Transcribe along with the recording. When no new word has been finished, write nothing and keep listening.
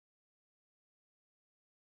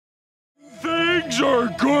Things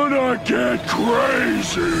are gonna get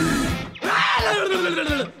crazy!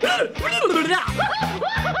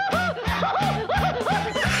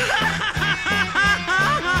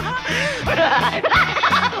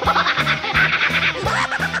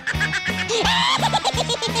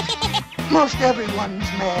 Most everyone's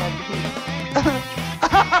mad here.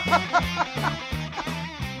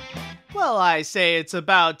 Well, I say it's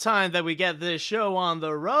about time that we get this show on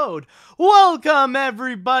the road. Welcome,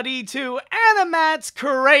 everybody, to AniMat's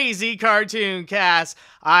Crazy Cartoon Cast.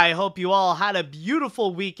 I hope you all had a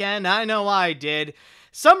beautiful weekend. I know I did.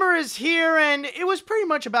 Summer is here, and it was pretty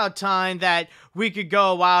much about time that we could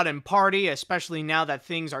go out and party, especially now that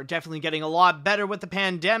things are definitely getting a lot better with the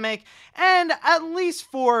pandemic. And at least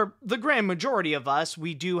for the grand majority of us,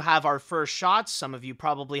 we do have our first shots. Some of you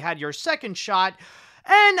probably had your second shot.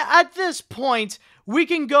 And at this point, we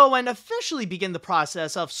can go and officially begin the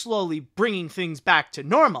process of slowly bringing things back to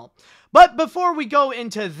normal. But before we go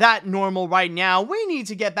into that normal right now, we need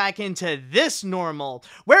to get back into this normal,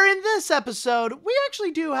 where in this episode, we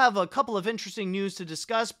actually do have a couple of interesting news to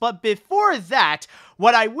discuss, but before that,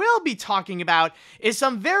 what I will be talking about is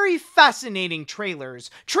some very fascinating trailers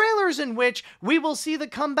in which we will see the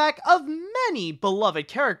comeback of many beloved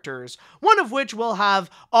characters, one of which will have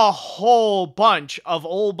a whole bunch of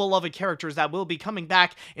old beloved characters that will be coming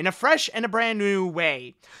back in a fresh and a brand new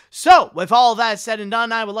way. So, with all that said and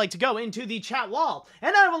done, I would like to go into the chat wall,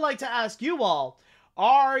 and I would like to ask you all,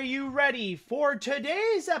 are you ready for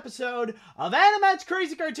today's episode of AniMat's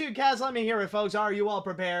Crazy Cartoon Cast? Let me hear it, folks. Are you all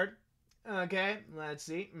prepared? Okay, let's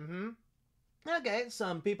see. Okay,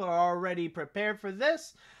 some people are already prepared for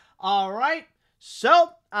this. Alright,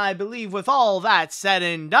 so I believe with all that said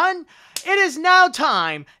and done, it is now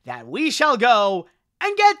time that we shall go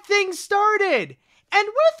and get things started. And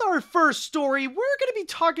with our first story, we're going to be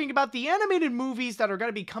talking about the animated movies that are going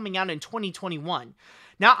to be coming out in 2021.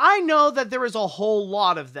 Now, I know that there is a whole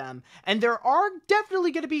lot of them, and there are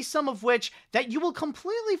definitely going to be some of which that you will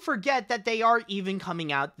completely forget that they are even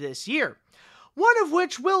coming out this year. One of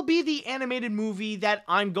which will be the animated movie that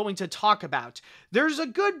I'm going to talk about. There's a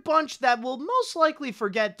good bunch that will most likely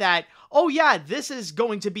forget that, oh yeah, this is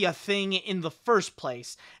going to be a thing in the first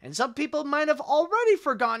place. And some people might have already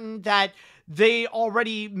forgotten that they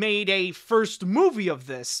already made a first movie of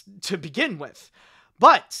this to begin with.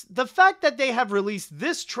 But the fact that they have released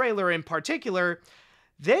this trailer in particular,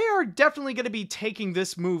 they are definitely going to be taking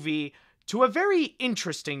this movie to a very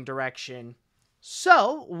interesting direction.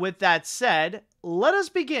 So, with that said, let us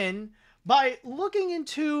begin by looking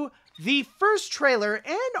into the first trailer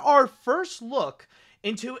and our first look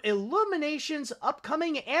into Illumination's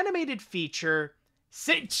upcoming animated feature,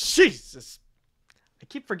 Jesus! I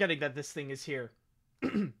keep forgetting that this thing is here.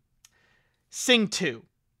 Sing 2.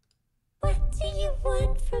 What do you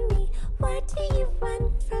want from me? What do you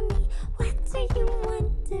want from me? What are you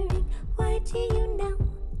wondering? Why do you know?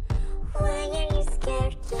 Why are you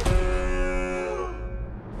scared to know?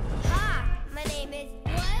 Hi, my name is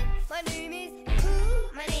what? My name is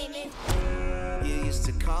who? My name is You used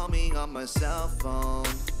to call me on my cell phone.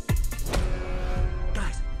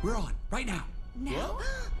 Guys, we're on right now. now.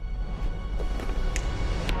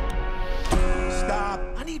 Stop.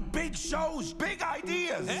 I need big shows, big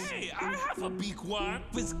ideas. Hey, I have a big one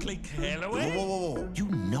with Clay Calloway. Whoa. You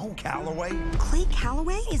know Calloway? Clay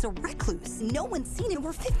Calloway is a recluse. No one's seen him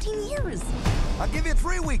for 15 years. I'll give you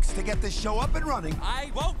 3 weeks to get this show up and running.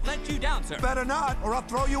 I won't let you down, sir. Better not, or I'll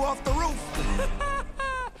throw you off the roof.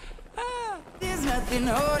 There's nothing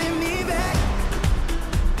holding me back.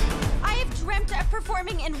 I have dreamt of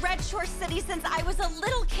performing in Red Shore City since I was a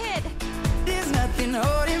little kid. There's nothing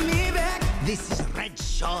holding me back. This is Red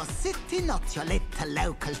Shore City, not your little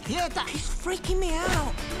local theater. He's freaking me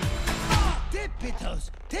out. Tippy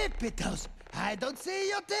toes. I don't see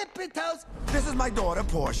your tippy toes. This is my daughter,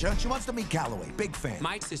 Portia. She wants to meet Calloway. Big fan.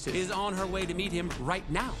 My sister is on her way to meet him right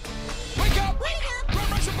now. Wake up! Wake up! Run,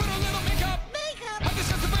 rush, and put a little makeup. Makeup! Have the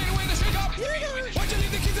chance to fade away the shake up. Why'd you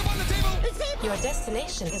leave the keys up on the table? Your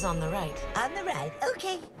destination is on the right. On the right,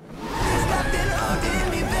 okay. There's nothing holding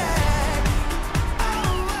me back.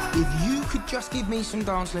 If you could just give me some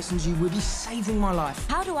dance lessons, you would be saving my life.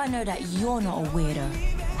 How do I know that you're not a weirdo?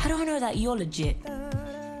 How do I know that you're legit? Oh,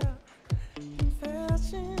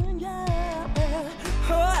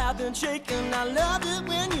 I've been shaking. I love it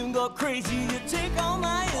when you go crazy. You take all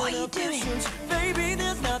my inhibitions. Baby,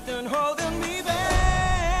 there's nothing holding me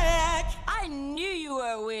back. I knew you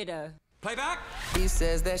were a weirdo. Playback. He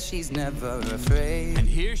says that she's never afraid. And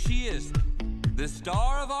here she is, the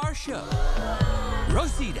star of our show,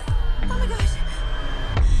 Rosita. Oh my gosh.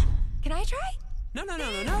 Can I try? No. Girl,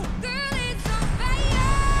 it's on fire.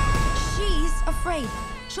 She's afraid.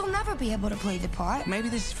 She'll never be able to play the part. Maybe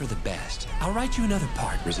this is for the best. I'll write you another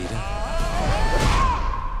part, Rosita.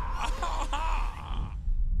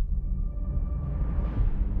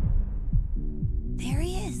 There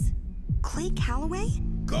he is. Clay Calloway?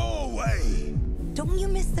 Go away! Don't you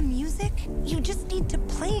miss the music? You just need to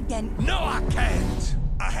play again. No, I can't!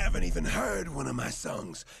 I haven't even heard one of my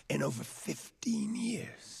songs in over 15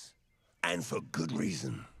 years. And for good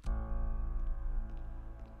reason.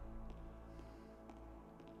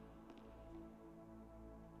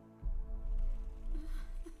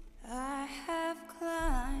 I have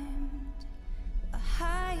climbed the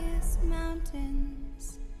highest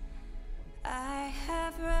mountains. I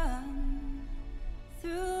have run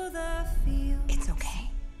through the fields. It's okay.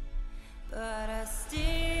 But I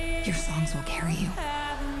still Your songs will carry you.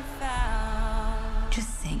 haven't found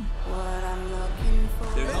Just sing. what I'm looking for.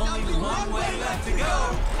 There's only one way left to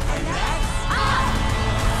go, and that's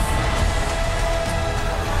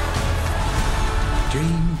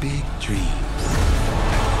Dream big dreams.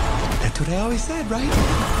 That's what I always said, right?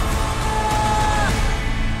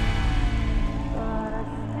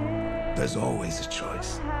 There's always a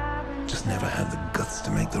choice. Just never have the guts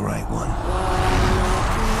to make the right one.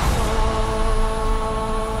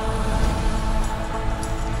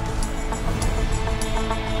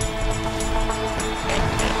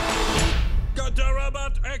 got the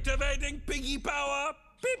robot activating piggy power.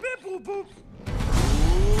 Beep beep boop boop.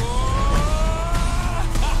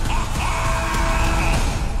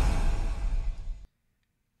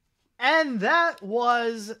 And that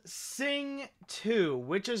was Sing 2,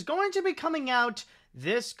 which is going to be coming out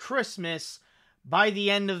this Christmas by the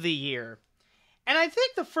end of the year. And I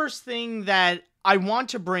think the first thing that I want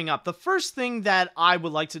to bring up, the first thing that I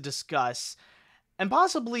would like to discuss, and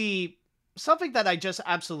possibly something that I just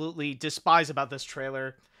absolutely despise about this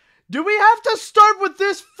trailer, do we have to start with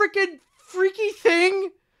this freaking freaky thing?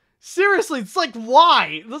 Seriously, it's like,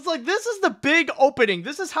 why? It's like, this is the big opening.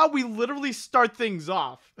 This is how we literally start things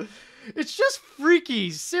off. It's just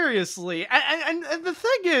freaky, seriously. And the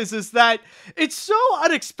thing is that it's so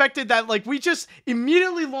unexpected that, like, we just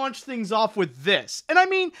immediately launch things off with this. And I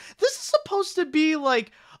mean, this is supposed to be,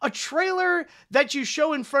 like, a trailer that you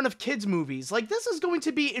show in front of kids' movies. Like, this is going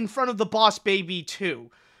to be in front of The Boss Baby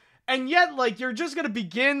 2. And yet, like, you're just gonna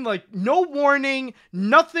begin, like, no warning,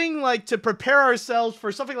 nothing, like, to prepare ourselves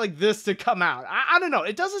for something like this to come out. I don't know.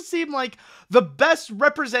 It doesn't seem like the best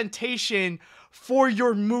representation for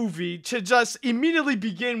your movie to just immediately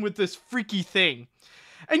begin with this freaky thing.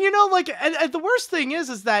 And, you know, like, and the worst thing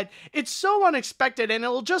is that it's so unexpected, and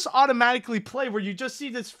it'll just automatically play where you just see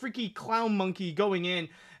this freaky clown monkey going in.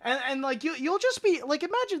 And like, you'll just be, like,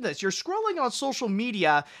 imagine this. You're scrolling on social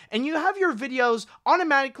media, and you have your videos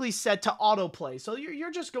automatically set to autoplay. So you're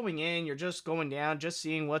just going in, you're just going down, just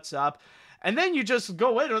seeing what's up. And then you just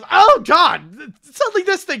go in, and, oh, God! Suddenly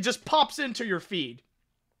this thing just pops into your feed.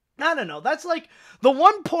 I don't know. That's, like, the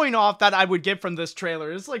one point off that I would get from this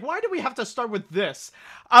trailer. It's like, why do we have to start with this?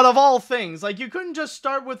 Out of all things. Like, you couldn't just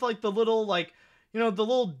start with, like, the little, like, you know, the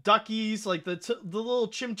little duckies, like the little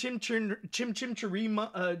chim chiree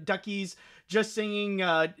duckies just singing,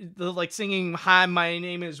 singing, hi, my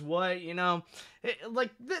name is what, you know, there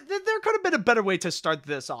could have been a better way to start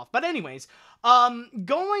this off. But anyways,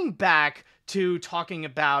 going back to talking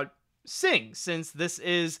about Sing, since this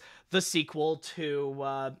is the sequel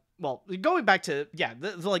to, going back to, yeah,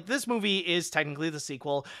 this movie is technically the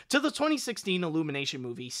sequel to the 2016 Illumination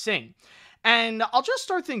movie, Sing. And I'll just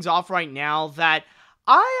start things off right now that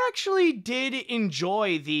I actually did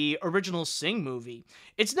enjoy the original Sing movie.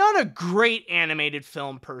 It's not a great animated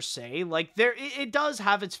film per se, like it does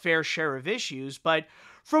have its fair share of issues, but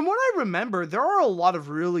from what I remember, there are a lot of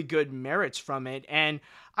really good merits from it, and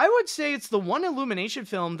I would say it's the one Illumination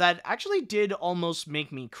film that actually did almost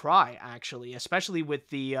make me cry, actually, especially with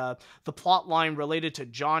the plot line related to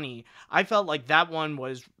Johnny. I felt like that one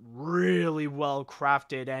was really well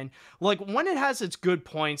crafted, and like when it has its good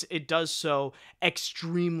points, it does so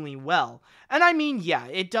extremely well. And I mean, yeah,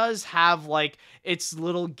 it does have like its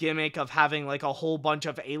little gimmick of having like a whole bunch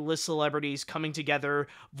of A-list celebrities coming together,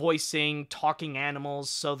 voicing talking animals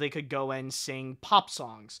so they could go and sing pop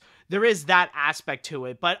songs. There is that aspect to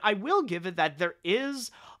it, but I will give it that there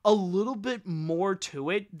is a little bit more to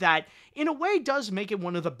it that in a way does make it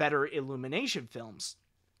one of the better Illumination films.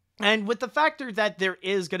 And with the factor that there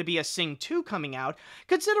is going to be a Sing 2 coming out,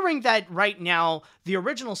 considering that right now the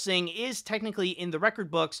original Sing is technically in the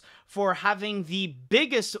record books for having the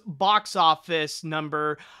biggest box office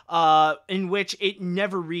number in which it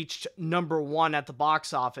never reached number 1 at the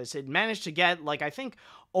box office. It managed to get, like, I think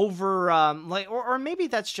over or maybe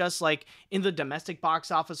that's just like in the domestic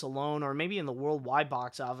box office alone, or maybe in the worldwide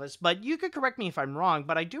box office, but you could correct me if I'm wrong,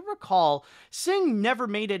 but I do recall Sing never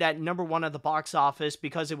made it at #1 at the box office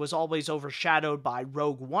because it was always overshadowed by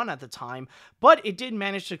Rogue One at the time, but it did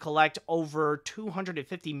manage to collect over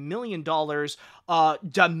 $250 million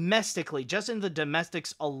domestically, just in the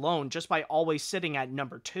domestics alone, just by always sitting at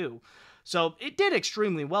 #2. So it did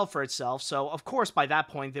extremely well for itself, so of course by that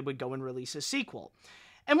point they would go and release a sequel.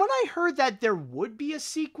 And when I heard that there would be a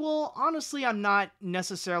sequel, honestly, I'm not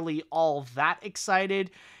necessarily all that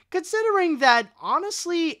excited, considering that,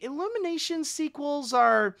 honestly, Illumination sequels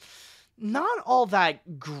are not all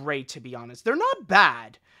that great, to be honest. They're not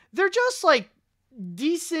bad. They're just, like,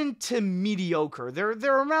 decent to mediocre.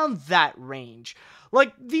 They're around that range.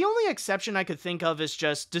 Like, the only exception I could think of is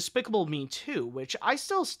just Despicable Me 2, which I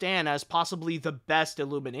still stand as possibly the best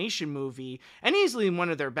Illumination movie, and easily one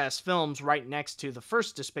of their best films, right next to the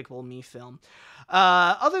first Despicable Me film.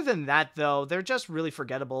 Other than that, though, they're just really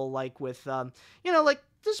forgettable, like with, like,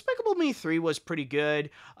 Despicable Me 3 was pretty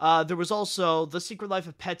good. There was also The Secret Life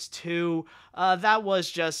of Pets 2. That was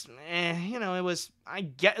just, it was,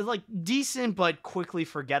 decent but quickly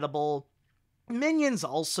forgettable. Minions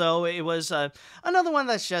also, it was another one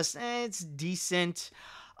that's just, it's decent.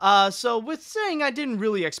 So with Sing, I didn't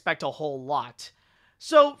really expect a whole lot.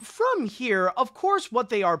 So from here, of course, what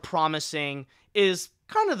they are promising is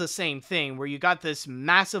kind of the same thing, where you got this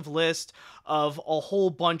massive list of a whole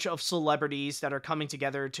bunch of celebrities that are coming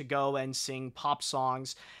together to go and sing pop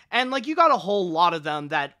songs. And, like, you got a whole lot of them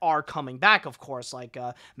that are coming back, of course, like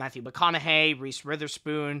Matthew McConaughey, Reese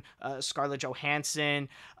Witherspoon, Scarlett Johansson,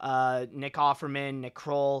 Nick Offerman, Nick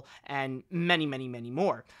Kroll, and many, many, many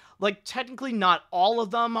more. Like, technically not all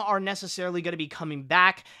of them are necessarily going to be coming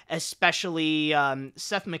back, especially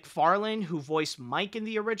Seth MacFarlane, who voiced Mike in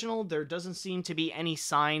the original. There doesn't seem to be any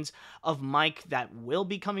signs of Mike that will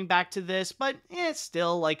be coming back to this, but it's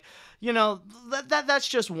still, like, that's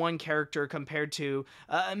just one character compared to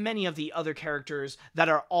many of the other characters that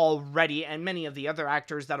are already, and many of the other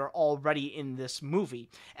actors that are already in this movie.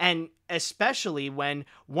 And especially when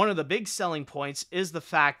one of the big selling points is the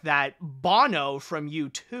fact that Bono from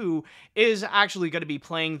U2 is actually going to be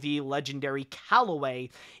playing the legendary Calloway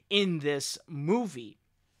in this movie.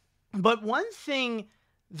 But one thing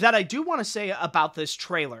that I do want to say about this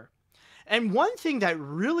trailer, and one thing that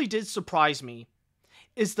really did surprise me,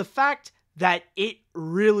 is the fact that it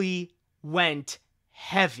really went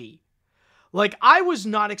heavy. Like, I was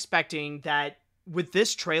not expecting that with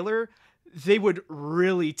this trailer they would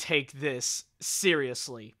really take this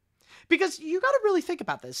seriously. Because you gotta really think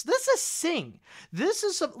about this. This is Sing. This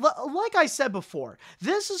is, like I said before,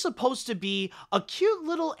 this is supposed to be a cute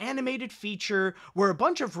little animated feature where a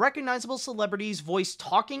bunch of recognizable celebrities voice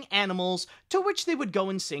talking animals to which they would go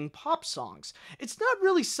and sing pop songs. It's not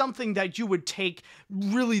really something that you would take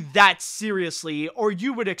really that seriously, or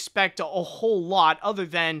you would expect a whole lot other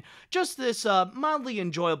than just this mildly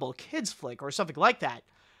enjoyable kids flick or something like that.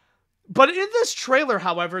 But in this trailer,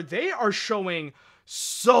 however, they are showing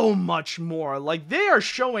so much more. Like, they are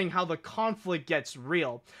showing how the conflict gets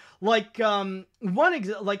real. Like,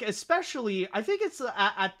 especially, I think it's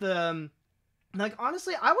at the, like,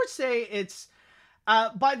 honestly, I would say it's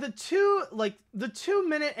by the 2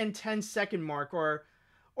 minute and 10 second mark, or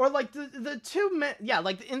like the 2 minute, yeah,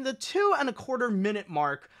 like in the 2.25 minute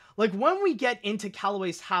mark, like when we get into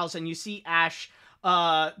Calloway's house and you see Ash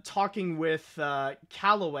talking with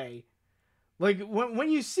Calloway. Like,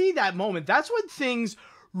 when you see that moment, that's when things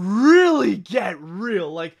really get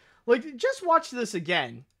real. Like, just watch this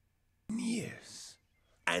again. Yes,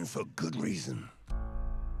 and for good reason.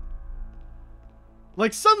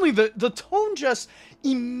 Like, suddenly the tone just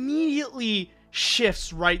immediately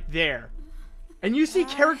shifts right there. And you see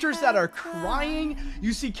characters that are crying,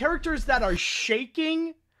 you see characters that are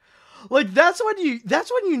shaking. Like, that's when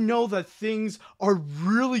you know that things are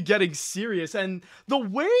really getting serious. And the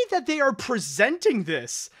way that they are presenting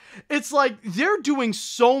this, it's like they're doing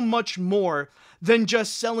so much more than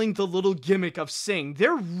just selling the little gimmick of Sing.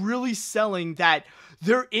 They're really selling that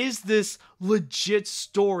there is this legit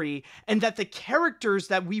story, and that the characters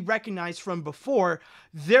that we recognize from before,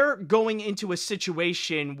 they're going into a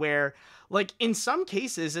situation where, like, in some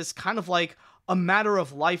cases, it's kind of like a matter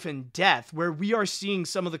of life and death, where we are seeing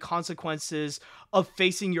some of the consequences of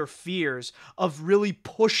facing your fears, of really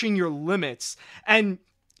pushing your limits, and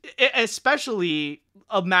especially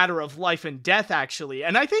a matter of life and death, actually.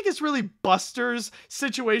 And I think it's really Buster's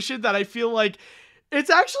situation that I feel like It's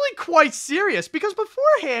actually quite serious because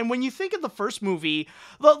beforehand, when you think of the first movie,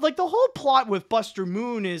 the whole plot with Buster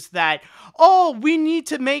Moon is that, oh, we need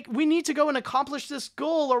to go and accomplish this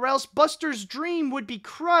goal or else Buster's dream would be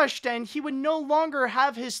crushed and he would no longer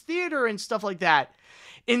have his theater and stuff like that.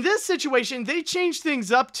 In this situation, they changed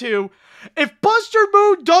things up to, if Buster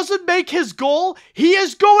Moon doesn't make his goal, he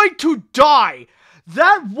is going to die.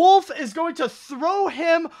 That wolf is going to throw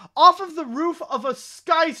him off of the roof of a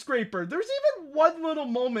skyscraper. There's even one little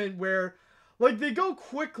moment where, like, they go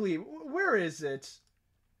quickly. Where is it?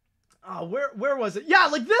 Oh, where was it? Yeah,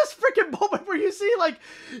 like this freaking moment where you see, like,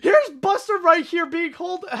 here's Buster right here being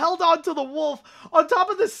held on to the wolf on top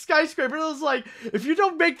of this skyscraper. And it was like, if you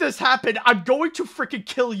don't make this happen, I'm going to freaking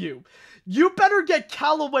kill you. You better get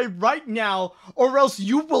Calloway right now or else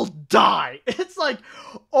you will die. It's like,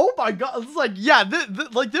 oh my god. It's like, yeah,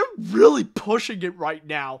 like they're really pushing it right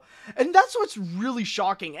now. And that's what's really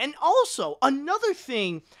shocking. And also, another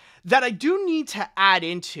thing that I do need to add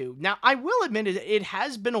into. Now, I will admit it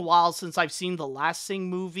has been a while since I've seen the last Sing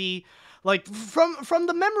movie. Like, from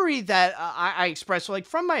the memory that I expressed, like,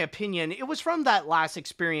 from my opinion, it was from that last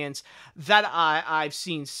experience that I've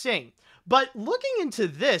seen Sing. But looking into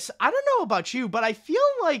this, I don't know about you, but I feel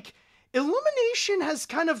like Illumination has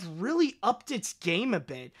kind of really upped its game a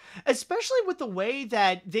bit, especially with the way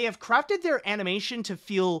that they have crafted their animation to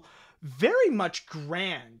feel very much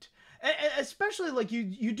grand. Especially, like,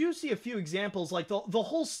 you do see a few examples, like the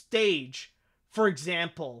whole stage, for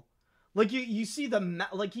example. Like, you see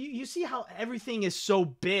you see how everything is so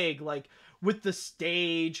big, like, with the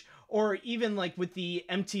stage, or even, like, with the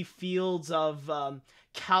empty fields of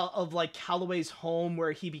Calloway's home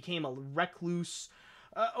where he became a recluse,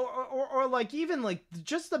 or like, even, like,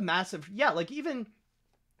 just the massive, yeah, like, even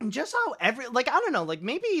just how I don't know, like,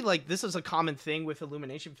 maybe, like, this is a common thing with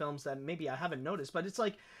Illumination films that maybe I haven't noticed, but it's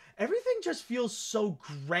like, everything just feels so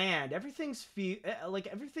grand, everything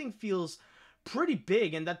feels pretty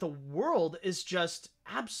big, and that the world is just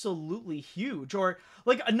absolutely huge. Or,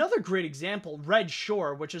 like, another great example, Red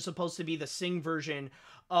Shore, which is supposed to be the Sing version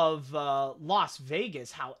of Las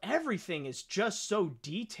Vegas, how everything is just so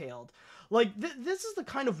detailed. Like, this is the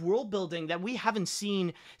kind of world building that we haven't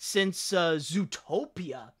seen since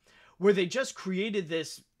Zootopia, where they just created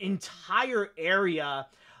this entire area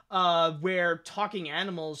where talking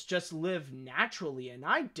animals just live naturally, and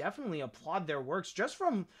I definitely applaud their works just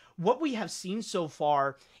from what we have seen so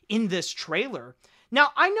far in this trailer.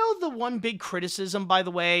 Now, I know the one big criticism, by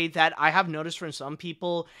the way, that I have noticed from some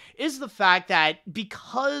people is the fact that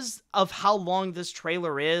because of how long this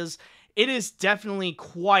trailer is, it is definitely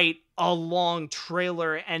quite a long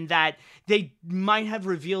trailer, and that they might have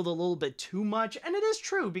revealed a little bit too much. And it is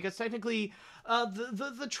true, because technically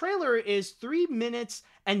the trailer is 3 minutes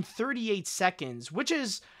and 38 seconds, which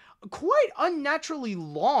is quite unnaturally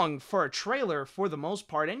long for a trailer for the most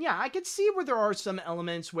part. And yeah, I can see where there are some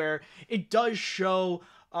elements where it does show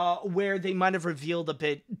where they might have revealed a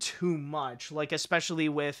bit too much, like especially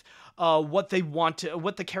with what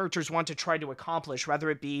the characters want to try to accomplish, whether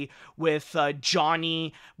it be with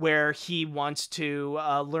Johnny, where he wants to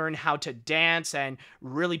learn how to dance and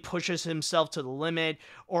really pushes himself to the limit,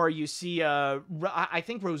 or you see I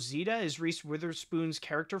think Rosita is Reese Witherspoon's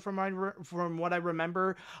character from what I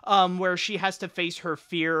remember, where she has to face her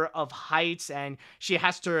fear of heights, and she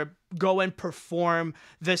has to go and perform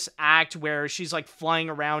this act where she's like flying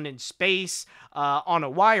around in space on a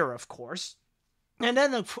wire, of course. And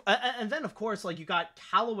then of course, like, you got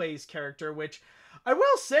Calloway's character, which I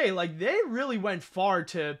will say, like, they really went far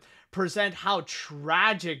to present how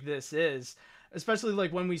tragic this is, especially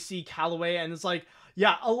like when we see Calloway, and it's like,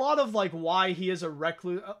 yeah, a lot of like why he is a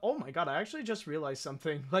recluse. Oh my god, I actually just realized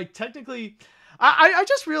something. Like, technically, I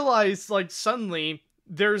just realized, like, suddenly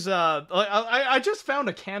there's I just found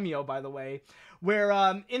a cameo, by the way, where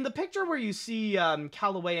in the picture where you see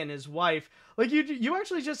Calloway and his wife, like, you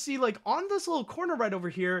actually just see, like, on this little corner right over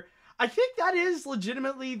here, I think that is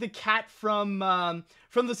legitimately the cat from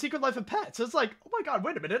The Secret Life of Pets. So it's like, oh my god,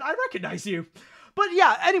 wait a minute, I recognize you. But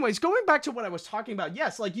yeah, anyways, going back to what I was talking about,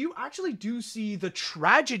 yes, like, you actually do see the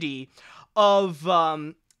tragedy of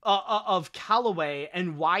Calloway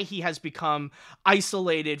and why he has become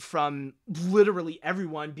isolated from literally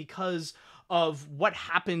everyone because of what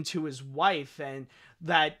happened to his wife, and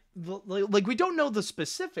that, like, we don't know the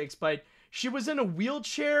specifics, but she was in a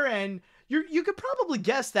wheelchair, and you could probably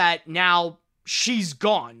guess that now she's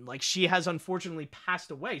gone. Like, she has unfortunately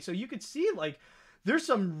passed away. So you could see, like, there's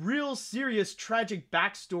some real serious tragic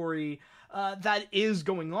backstory that is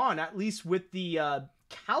going on, at least with the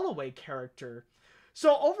Calloway character.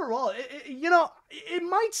 So overall, it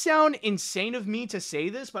might sound insane of me to say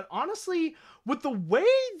this, but honestly, with the way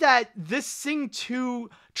that this Sing 2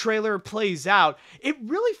 trailer plays out, it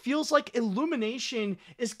really feels like Illumination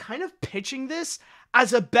is kind of pitching this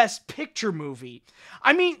as a best picture movie.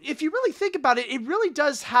 I mean, if you really think about it, it really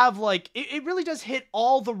does have like, it really does hit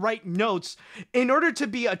all the right notes in order to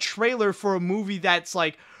be a trailer for a movie that's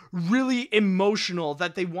like really emotional,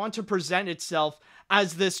 that they want to present itself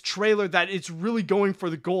as this trailer that it's really going for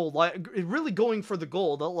the gold, like really going for the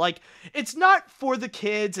gold. Like, it's not for the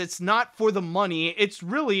kids, it's not for the money, it's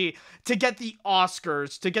really to get the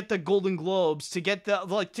Oscars, to get the Golden Globes, to get the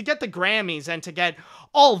Grammys, and to get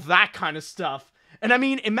all that kind of stuff. And I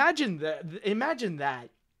mean, imagine that.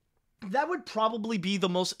 That would probably be the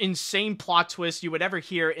most insane plot twist you would ever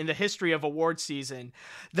hear in the history of award season.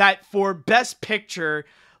 That for Best Picture,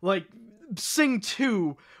 like, Sing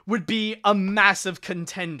 2 would be a massive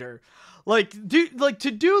contender. Like,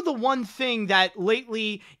 to do the one thing that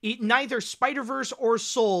lately neither Spider-Verse or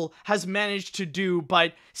Soul has managed to do,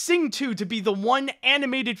 but Sing 2 to be the one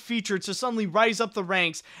animated feature to suddenly rise up the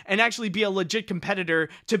ranks and actually be a legit competitor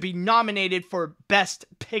to be nominated for Best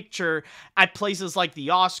Picture at places like the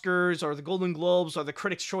Oscars or the Golden Globes or the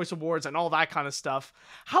Critics' Choice Awards and all that kind of stuff.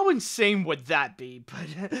 How insane would that be?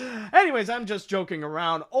 But anyways, I'm just joking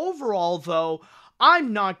around. Overall, though,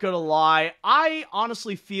 I'm not gonna lie, I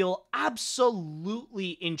honestly feel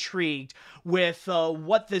absolutely intrigued with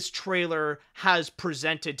what this trailer has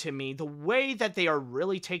presented to me. The way that they are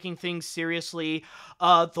really taking things seriously,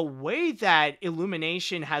 the way that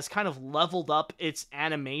Illumination has kind of leveled up its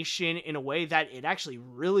animation in a way that it actually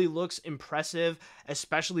really looks impressive,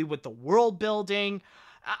 especially with the world building.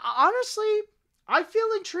 Honestly, I feel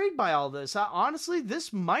intrigued by all this. Honestly,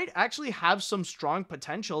 this might actually have some strong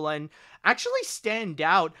potential and actually stand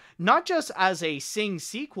out, not just as a Sing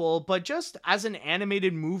sequel, but just as an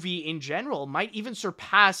animated movie in general. Might even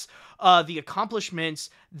surpass the accomplishments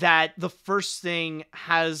that the first thing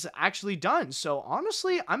has actually done. So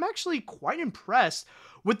honestly, I'm actually quite impressed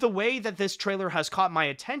with the way that this trailer has caught my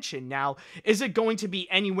attention. Now, is it going to be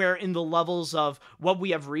anywhere in the levels of what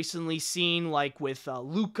we have recently seen, like with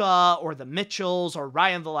Luca or the Mitchells or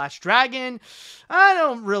Raya the Last Dragon? I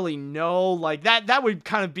don't really know. Like, that would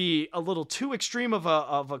kind of be a little too extreme of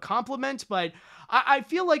a compliment, but I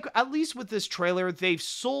feel like at least with this trailer, they've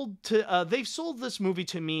sold this movie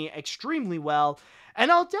to me extremely well. And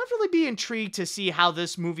I'll definitely be intrigued to see how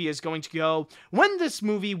this movie is going to go when this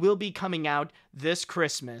movie will be coming out this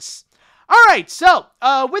Christmas. Alright, so,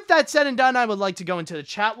 with that said and done, I would like to go into the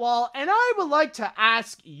chat wall, and I would like to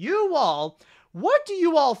ask you all, what do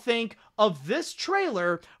you all think of this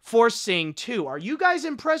trailer for Sing 2? Are you guys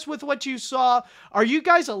impressed with what you saw? Are you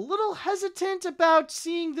guys a little hesitant about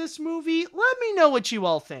seeing this movie? Let me know what you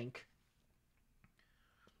all think.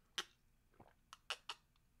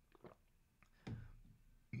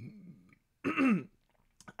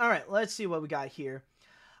 Alright, let's see what we got here.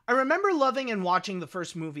 I remember loving and watching the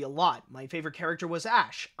first movie a lot. My favorite character was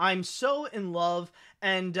Ash. I'm so in love,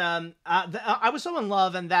 and I was so in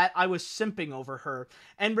love and that I was simping over her.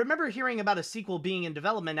 And remember hearing about a sequel being in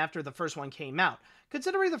development after the first one came out.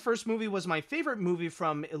 Considering the first movie was my favorite movie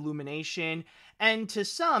from Illumination, and to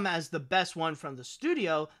some as the best one from the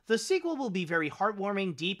studio, the sequel will be very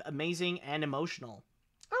heartwarming, deep, amazing, and emotional.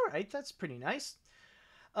 Alright, that's pretty nice.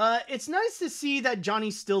 It's nice to see that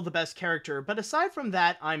Johnny's still the best character, but aside from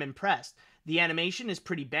that, I'm impressed. The animation is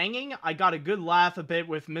pretty banging. I got a good laugh a bit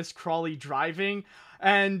with Miss Crawley driving,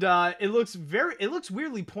 and it looks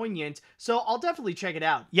weirdly poignant, so I'll definitely check it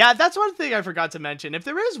out. Yeah, that's one thing I forgot to mention. If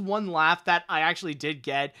there is one laugh that I actually did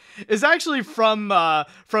get, is actually from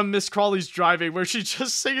Miss Crawley's driving, where she's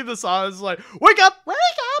just singing the song. It's like, wake up,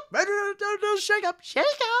 shake up, shake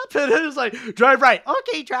up, and it's like, drive right,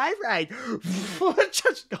 okay, drive right. It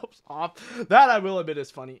just goes off. That I will admit is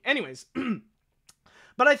funny. Anyways.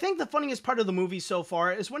 But I think the funniest part of the movie so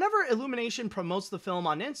far is whenever Illumination promotes the film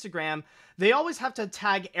on Instagram, they always have to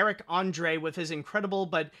tag Eric Andre with his incredible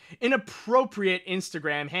but inappropriate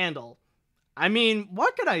Instagram handle. I mean,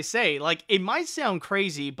 what could I say? Like, it might sound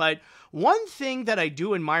crazy, but one thing that I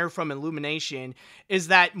do admire from Illumination is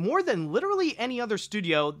that more than literally any other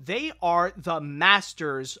studio, they are the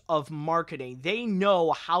masters of marketing. They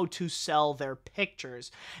know how to sell their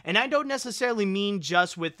pictures. And I don't necessarily mean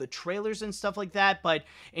just with the trailers and stuff like that, but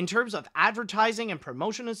in terms of advertising and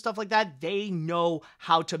promotion and stuff like that, they know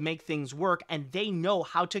how to make things work, and they know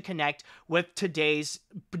how to connect with today's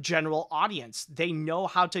general audience. They know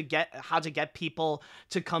how to get people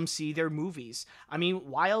to come see their movies. I mean,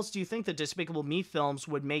 why else do you think the Despicable Me films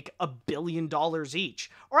would make $1 billion each?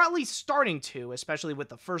 Or at least starting to, especially with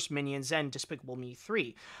the first Minions and Despicable Me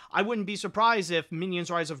 3. I wouldn't be surprised if Minions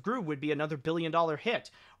Rise of Gru would be another $1 billion hit.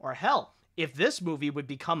 Or hell, if this movie would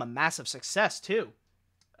become a massive success too.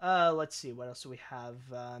 Let's see, what else do we have?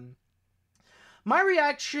 My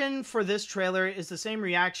reaction for this trailer is the same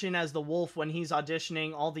reaction as the wolf when he's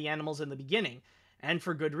auditioning all the animals in the beginning, and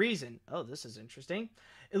for good reason. Oh, this is interesting.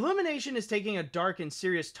 Illumination is taking a dark and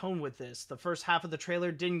serious tone with this. The first half of the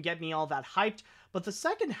trailer didn't get me all that hyped, but the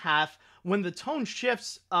second half, when the tone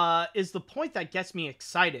shifts, is the point that gets me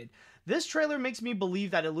excited. This trailer makes me believe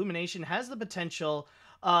that Illumination has the potential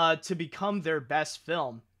to become their best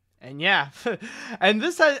film. And yeah, and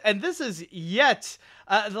they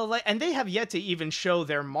have yet to even show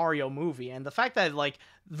their Mario movie. And the fact that, like,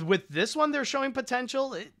 with this one they're showing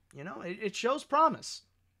potential, it shows promise.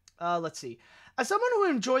 Let's see. As someone who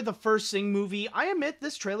enjoyed the first Sing movie, I admit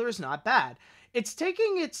this trailer is not bad. It's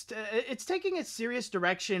taking its serious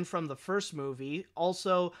direction from the first movie.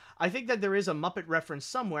 Also, I think that there is a Muppet reference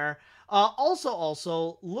somewhere.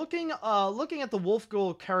 Also, looking at the Wolf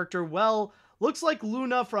Girl character, well, looks like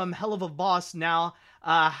Luna from Hell of a Boss now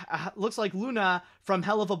has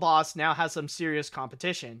some serious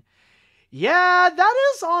competition. Yeah, that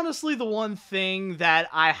is honestly the one thing that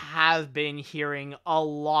I have been hearing a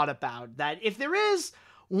lot about. That if there is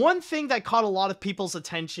one thing that caught a lot of people's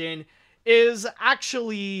attention is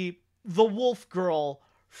actually the Wolf Girl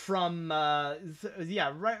from, right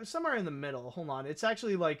somewhere in the middle. Hold on, it's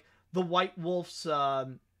actually like the White Wolf's,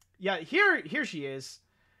 here she is.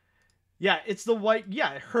 Yeah, it's the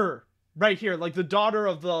her. Right here, like the daughter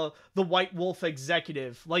of the White Wolf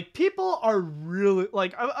executive. Like, people are really,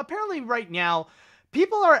 like, apparently right now,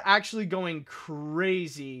 people are actually going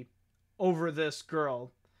crazy over this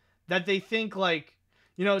girl. That they think, like,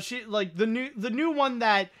 she, like, the new one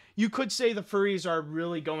that you could say the furries are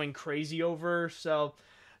really going crazy over. So,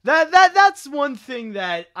 that's one thing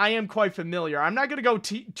that I am quite familiar. I'm not going to go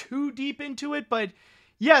too deep into it, but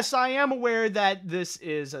yes, I am aware that this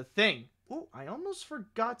is a thing. Oh, I almost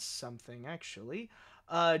forgot something, actually.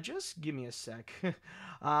 Just give me a sec.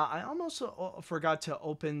 I almost forgot to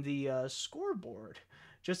open the scoreboard.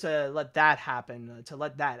 Just to let that happen, to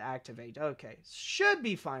let that activate. Okay, should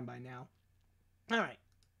be fine by now. Alright,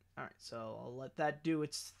 so I'll let that do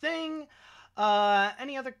its thing.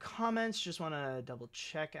 Any other comments? Just want to double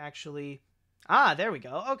check, actually. Ah, there we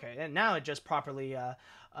go. Okay, and now it just properly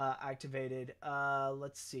activated.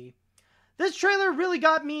 Let's see. This trailer really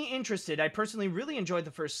got me interested. I personally really enjoyed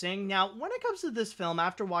the first Sing. Now, when it comes to this film,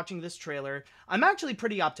 after watching this trailer, I'm actually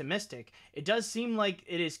pretty optimistic. It does seem like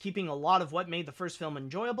it is keeping a lot of what made the first film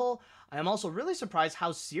enjoyable. I am also really surprised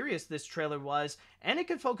how serious this trailer was, and it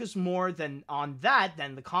could focus more on that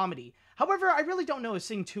than the comedy. However, I really don't know if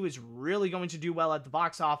Sing 2 is really going to do well at the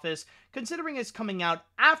box office, considering it's coming out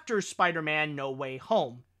after Spider-Man No Way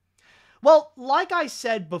Home. Well, like I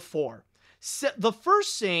said before, the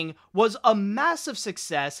first Sing was a massive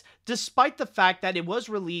success, despite the fact that it was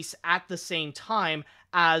released at the same time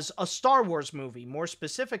as a Star Wars movie. More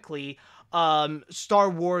specifically, Star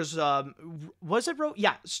Wars,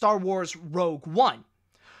 Star Wars Rogue One.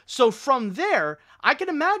 So from there, I can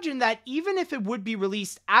imagine that even if it would be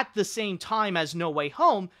released at the same time as No Way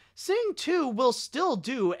Home, Sing 2 will still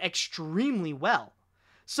do extremely well.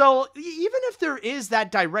 So, even if there is that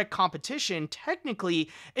direct competition, technically,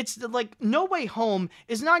 it's like No Way Home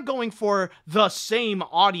is not going for the same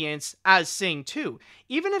audience as Sing 2.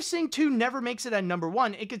 Even if Sing 2 never makes it at number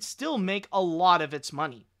 1, it could still make a lot of its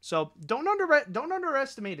money. So, don't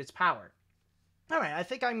underestimate its power. Alright, I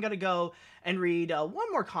think I'm going to go and read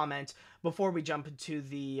one more comment before we jump into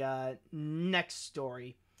the next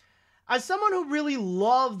story. As someone who really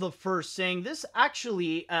loved the first Sing, this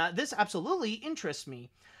absolutely interests me.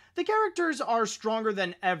 The characters are stronger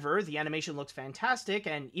than ever, the animation looks fantastic,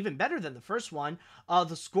 and even better than the first one.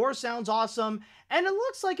 The score sounds awesome, and it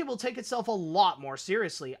looks like it will take itself a lot more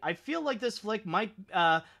seriously. I feel like this flick might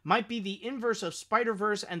be the inverse of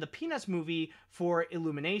Spider-Verse and the Peanuts movie for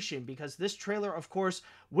Illumination, because this trailer, of course,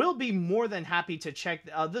 will be more than happy to check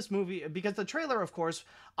this movie, because the trailer, of course,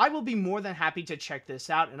 I will be more than happy to check this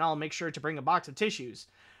out, and I'll make sure to bring a box of tissues.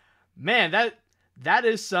 Man, that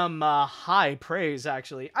is some high praise,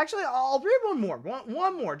 actually. Actually, I'll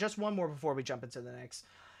read just one more before we jump into the next.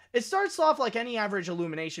 It starts off like any average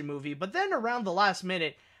Illumination movie, but then around the last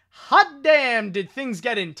minute, hot damn did things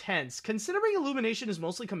get intense. Considering Illumination is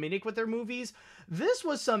mostly comedic with their movies, this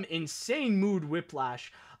was some insane mood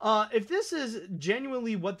whiplash. If this is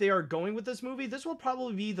genuinely what they are going with this movie, this will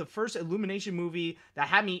probably be the first Illumination movie that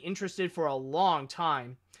had me interested for a long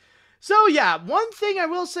time. So yeah, one thing I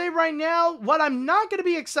will say right now, what I'm not going to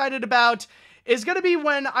be excited about is going to be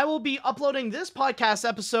when I will be uploading this podcast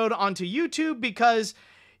episode onto YouTube, because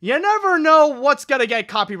you never know what's gonna get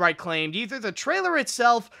copyright claimed, either the trailer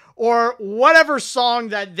itself or whatever song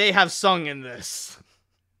that they have sung in this.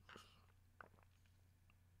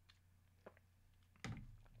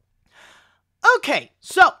 Okay,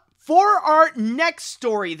 so for our next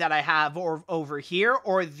story that I have over here,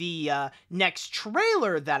 or the next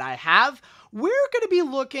trailer that I have, we're going to be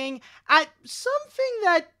looking at something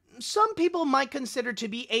that some people might consider to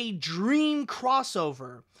be a dream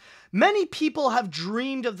crossover. Many people have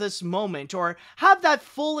dreamed of this moment, or have that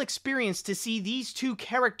full experience to see these two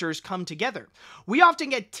characters come together. We often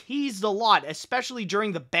get teased a lot, especially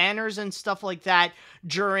during the banners and stuff like that,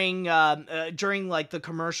 during like the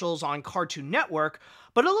commercials on Cartoon Network.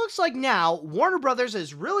 But it looks like now Warner Brothers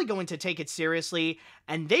is really going to take it seriously,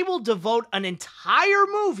 and they will devote an entire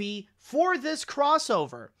movie for this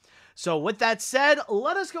crossover. So with that said,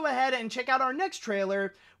 let us go ahead and check out our next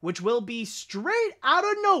trailer, which will be Straight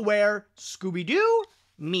Outta Nowhere, Scooby-Doo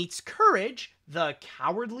meets Courage, the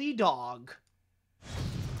Cowardly Dog.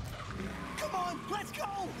 Come on, let's go!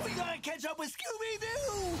 We gotta catch up with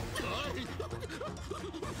Scooby-Doo!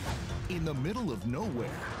 In the middle of nowhere,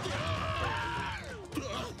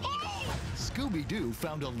 Scooby-Doo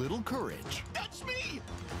found a little courage. That's me!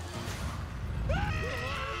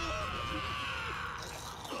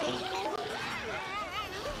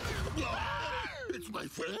 It's my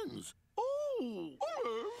friends. Oh!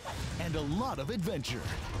 And a lot of adventure.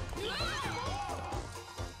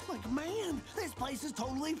 Like, man, this place is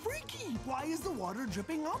totally freaky. Why is the water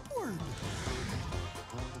dripping upward?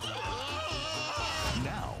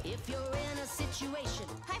 Now, if you're in a situation,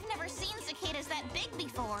 I've never seen cicadas that big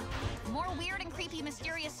before. More weird and creepy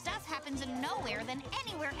mysterious stuff happens in nowhere than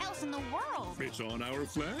anywhere else in the world. It's on our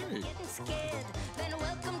flag. getting scared, then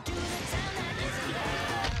welcome to the town that isn't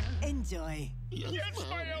there. Enjoy. Yes,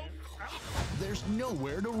 there's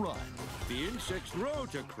nowhere to run. The insects grow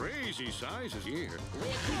to crazy sizes here.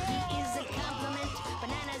 Where creepy is a compliment,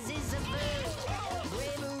 bananas is a verb.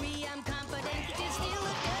 Bravery, I'm confident, is still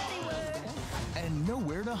a dirty word. And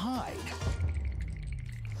nowhere to hide.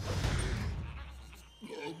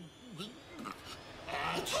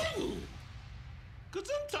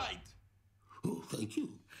 Gesundheit! Oh, thank you.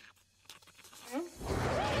 If you're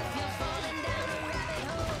falling down a rabbit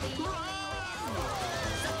hole, the only way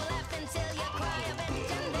is so laugh until you cry a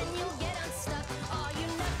bit, and then you get unstuck. Are you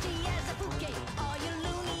nutty as a bouquet? Are you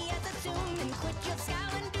loony as a tune? And quit your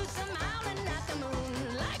scowl and do some howling at the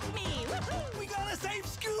moon, like me. Woohoo! We gotta save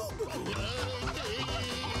Scoob!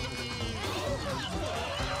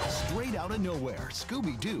 Straight Outta Nowhere,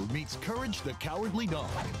 Scooby-Doo meets Courage the Cowardly Dog.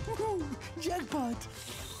 Woohoo! Jackpot!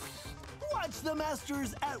 Watch the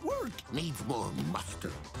masters at work! Needs more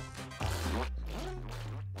mustard.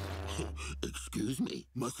 Excuse me,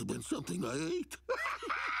 must have been something I ate.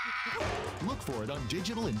 Look for it on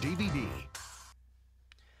digital and DVD.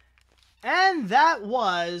 And that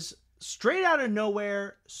was Straight Outta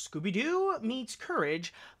Nowhere, Scooby-Doo meets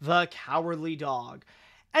Courage, the Cowardly Dog.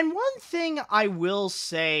 And one thing I will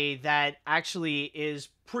say that actually is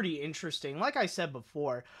pretty interesting, like I said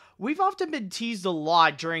before, we've often been teased a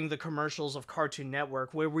lot during the commercials of Cartoon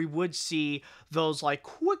Network where we would see those like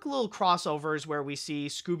quick little crossovers where we see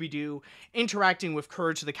Scooby-Doo interacting with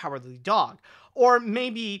Courage the Cowardly Dog. Or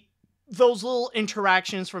maybe those little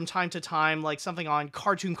interactions from time to time, like something on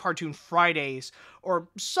Cartoon Fridays or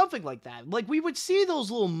something like that. Like we would see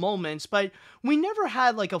those little moments, but we never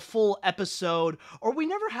had like a full episode, or we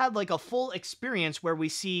never had like a full experience where we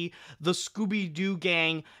see the Scooby-Doo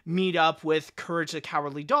gang meet up with Courage the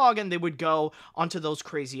Cowardly Dog and they would go onto those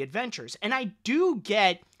crazy adventures. And I do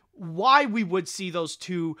get why we would see those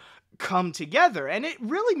two come together, and it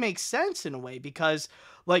really makes sense in a way because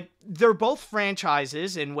like, they're both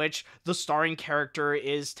franchises in which the starring character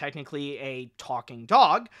is technically a talking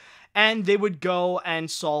dog, and they would go and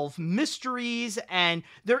solve mysteries, and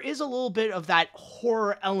there is a little bit of that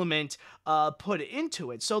horror element put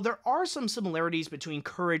into it. So there are some similarities between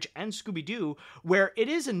Courage and Scooby-Doo, where it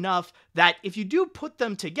is enough that if you do put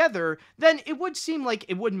them together, then it would seem like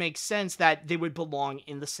it would make sense that they would belong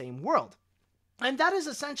in the same world. And that is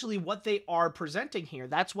essentially what they are presenting here.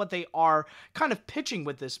 That's what they are kind of pitching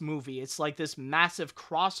with this movie. It's like this massive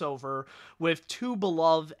crossover with two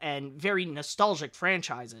beloved and very nostalgic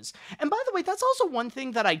franchises. And by the way, that's also one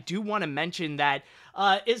thing that I do want to mention that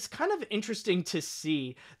is kind of interesting to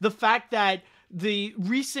see. The fact that the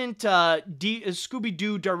recent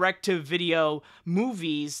Scooby-Doo direct-to-video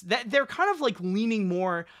movies, that they're kind of like leaning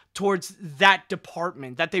more towards that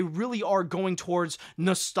department, that they really are going towards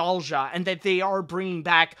nostalgia, and that they are bringing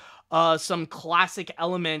back some classic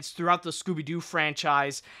elements throughout the Scooby-Doo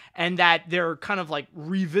franchise, and that they're kind of like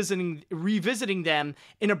revisiting them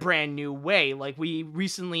in a brand new way. Like we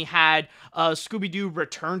recently had Scooby-Doo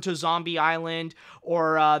Return to Zombie Island,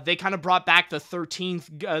 or they kind of brought back the 13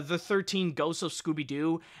 Ghosts of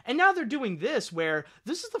Scooby-Doo, and now they're doing this, where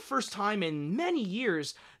this is the first time in many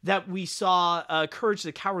years that we saw Courage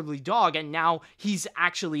the Cowardly Dog, and now he's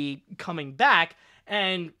actually coming back,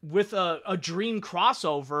 and with a dream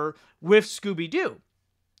crossover with Scooby-Doo.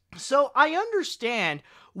 So I understand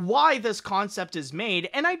why this concept is made,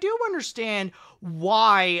 and I do understand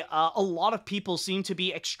why a lot of people seem to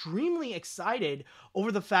be extremely excited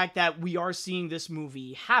over the fact that we are seeing this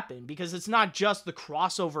movie happen, because it's not just the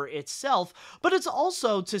crossover itself, but it's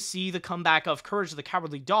also to see the comeback of Courage the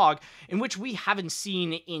Cowardly Dog, in which we haven't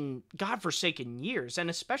seen in godforsaken years, and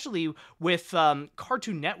especially with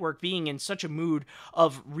Cartoon Network being in such a mood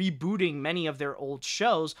of rebooting many of their old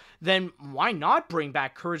shows, then why not bring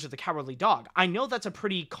back Courage the Cowardly Dog? I know that's a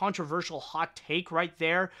pretty controversial hot take right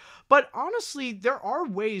there, but honestly, there are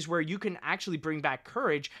ways where you can actually bring back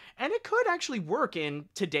Courage, and it could actually work in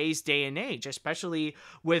today's day and age, especially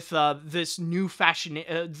with this new fascination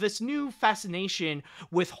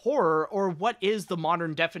with horror, or what is the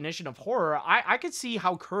modern definition of horror. I could see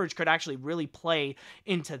how Courage could actually really play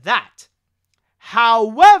into that.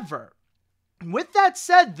 However, with that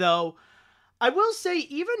said though, I will say,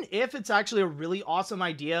 even if it's actually a really awesome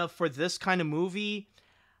idea for this kind of movie,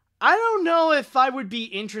 I don't know if I would be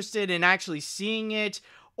interested in actually seeing it,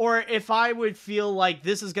 or if I would feel like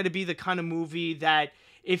this is going to be the kind of movie that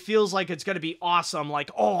it feels like it's going to be awesome.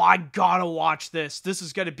 Like, oh, I gotta watch this. This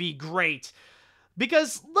is going to be great.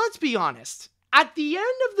 Because let's be honest, at the end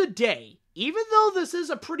of the day, even though this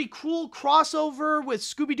is a pretty cool crossover with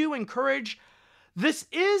Scooby-Doo and Courage, this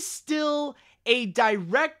is still a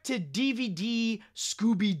direct-to-DVD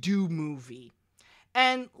Scooby-Doo movie.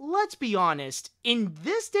 And let's be honest, in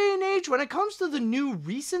this day and age, when it comes to the new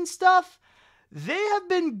recent stuff, they have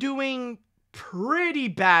been doing pretty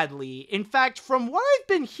badly. In fact, from what I've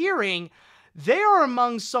been hearing, they are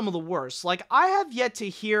among some of the worst. Like, I have yet to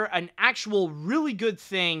hear an actual really good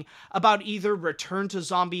thing about either Return to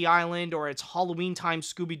Zombie Island, or its Halloween Time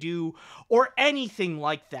Scooby-Doo, or anything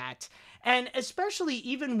like that. And especially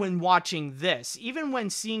even when watching this, even when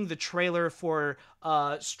seeing the trailer for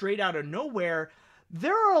Straight Outta Nowhere,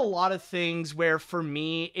 there are a lot of things where, for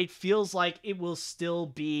me, it feels like it will still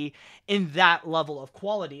be in that level of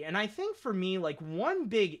quality. And I think for me, like, one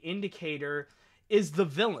big indicator is the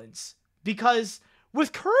villains. Because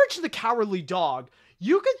with Courage the Cowardly Dog,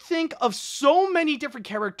 you could think of so many different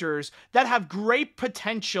characters that have great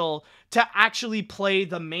potential to actually play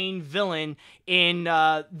the main villain in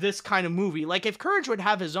this kind of movie. Like, if Courage would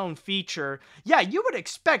have his own feature, yeah, you would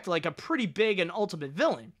expect, like, a pretty big and ultimate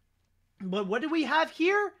villain. But what do we have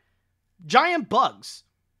here? Giant bugs.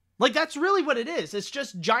 Like, that's really what it is. It's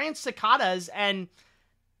just giant cicadas, and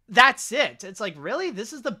that's it. It's like, really?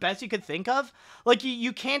 This is the best you could think of? Like,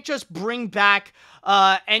 you can't just bring back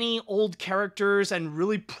any old characters and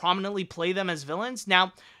really prominently play them as villains?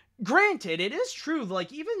 Now, granted, it is true,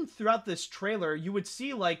 like, even throughout this trailer, you would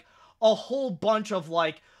see, like, a whole bunch of,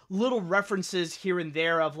 like, little references here and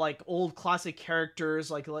there of, like, old classic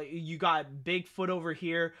characters, like you got Bigfoot over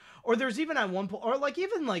here, or there's even at one point, or like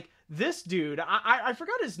even like this dude, I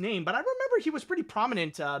forgot his name, but I remember he was pretty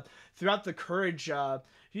prominent throughout the Courage,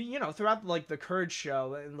 throughout like the Courage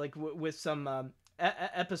show, and like with some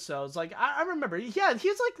episodes. Like I remember, yeah, he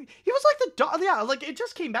was like the yeah, like it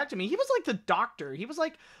just came back to me. He was like the doctor. He was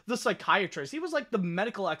like the psychiatrist. He was like the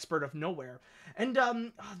medical expert of nowhere. And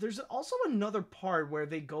there's also another part where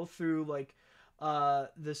they go through like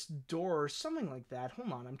this door or something like that.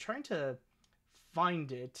 Hold on, I'm trying to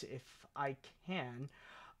find it if I can.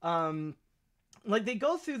 Like they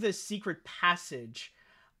go through this secret passage.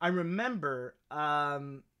 I remember.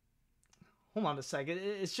 Hold on a second.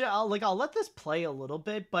 It's just I'll let this play a little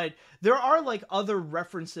bit, but there are like other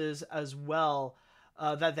references as well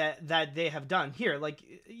that they have done here. Like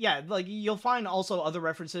yeah, like you'll find also other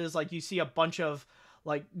references. Like you see a bunch of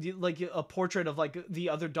like a portrait of like the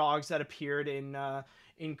other dogs that appeared in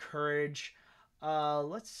Courage.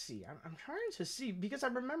 Let's see. I'm trying to see because I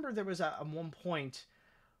remember there was at one point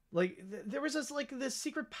like there was this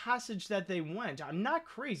secret passage that they went. I'm not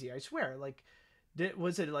crazy, I swear. Like.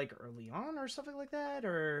 Was it like early on or something like that,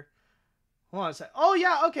 or hold on a sec. Oh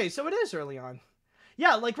yeah, okay, so it is early on.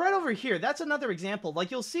 Yeah, like right over here. That's another example. Like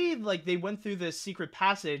you'll see, like they went through this secret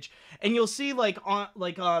passage, and you'll see like on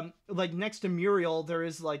like next to Muriel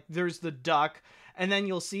there's the duck, and then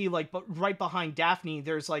you'll see like right behind Daphne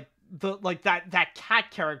there's like that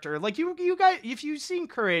cat character. Like you guys, if you've seen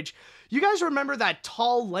Courage, you guys remember that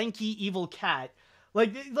tall, lanky, evil cat.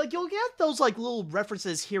 Like you'll get those like little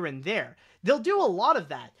references here and there. They'll do a lot of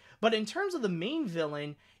that. But in terms of the main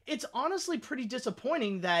villain, it's honestly pretty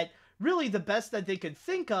disappointing that really the best that they could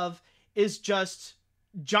think of is just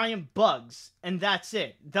giant bugs, and that's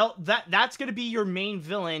it. That's going to be your main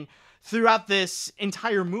villain throughout this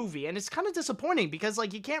entire movie, and it's kind of disappointing because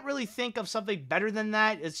like you can't really think of something better than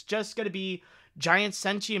that. It's just going to be giant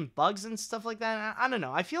sentient bugs and stuff like that. I don't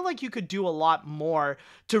know. I feel like you could do a lot more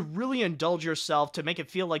to really indulge yourself to make it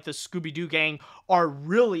feel like the Scooby-Doo gang are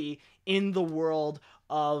really in the world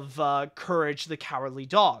of Courage the Cowardly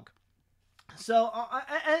Dog. So,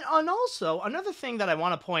 and also, another thing that I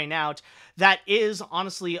want to point out that is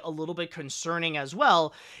honestly a little bit concerning as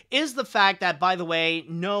well is the fact that, by the way,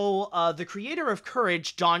 the creator of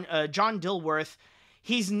Courage, John Dilworth,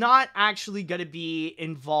 he's not actually going to be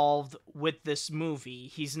involved with this movie.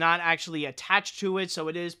 He's not actually attached to it, so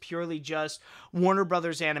it is purely just Warner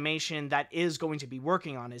Brothers Animation that is going to be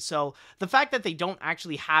working on it. So the fact that they don't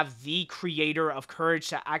actually have the creator of Courage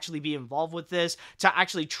to actually be involved with this, to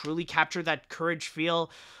actually truly capture that Courage feel,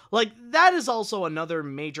 like, that is also another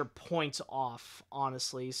major point off,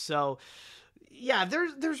 honestly. So yeah,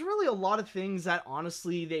 there's really a lot of things that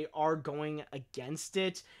honestly they are going against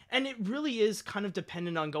it, and it really is kind of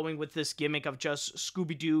dependent on going with this gimmick of just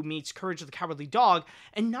Scooby-Doo meets Courage the Cowardly Dog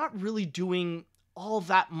and not really doing all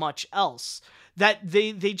that much else. That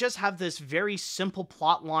they just have this very simple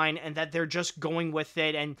plot line and that they're just going with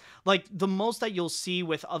it, and like the most that you'll see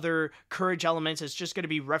with other Courage elements is just going to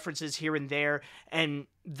be references here and there, and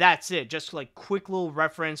that's it. Just like quick little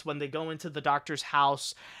reference when they go into the doctor's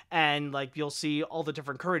house, and like you'll see all the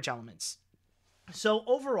different Courage elements. So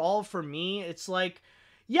overall for me, it's like,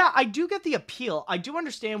 yeah, I do get the appeal. I do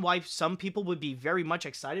understand why some people would be very much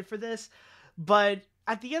excited for this, but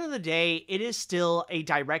at the end of the day, it is still a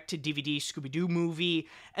direct-to-DVD Scooby-Doo movie,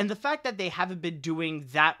 and the fact that they haven't been doing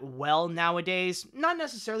that well nowadays, not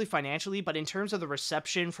necessarily financially, but in terms of the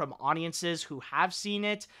reception from audiences who have seen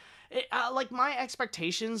it, like, my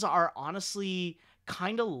expectations are honestly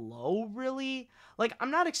kind of low, really. Like,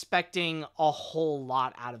 I'm not expecting a whole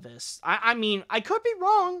lot out of this. I mean, I could be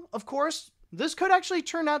wrong, of course. This could actually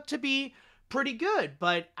turn out to be pretty good,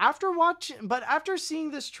 but after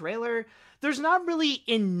seeing this trailer, there's not really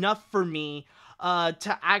enough for me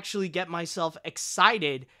to actually get myself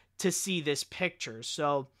excited to see this picture.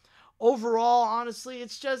 So overall, honestly,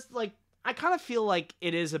 it's just like, I kind of feel like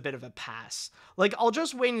it is a bit of a pass. Like, I'll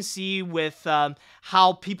just wait and see with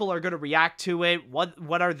how people are going to react to it,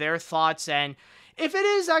 what are their thoughts, and if it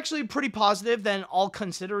is actually pretty positive, then I'll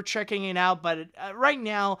consider checking it out. But right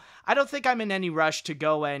now, I don't think I'm in any rush to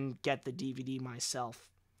go and get the DVD myself.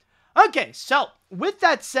 Okay, so with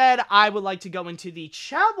that said, I would like to go into the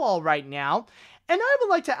chat wall right now, and I would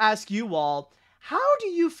like to ask you all, how do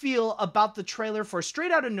you feel about the trailer for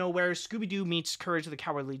Straight Outta Nowhere, Scooby-Doo meets Courage the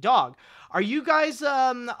Cowardly Dog? Are you guys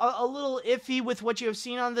a little iffy with what you have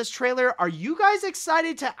seen on this trailer? Are you guys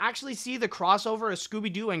excited to actually see the crossover of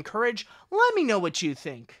Scooby-Doo and Courage? Let me know what you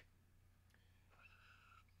think.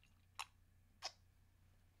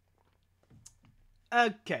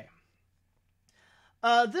 Okay.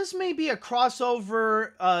 This may be a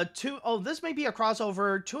crossover two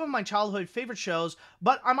of my childhood favorite shows,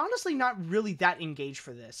 but I'm honestly not really that engaged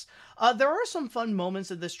for this. There are some fun moments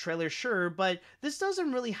in this trailer, sure, but this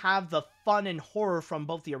doesn't really have the fun and horror from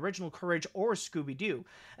both the original Courage or Scooby-Doo.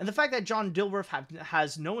 And the fact that John Dilworth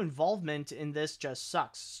has no involvement in this just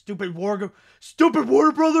sucks. Stupid Warner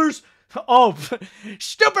Brothers! Oh,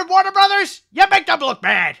 stupid Warner Brothers! You make them look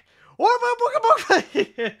bad!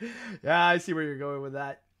 Yeah, I see where you're going with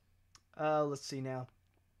that. Let's see now.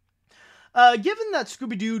 Given that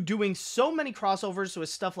Scooby-Doo doing so many crossovers with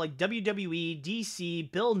stuff like WWE,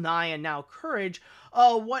 DC, Bill Nye, and now Courage,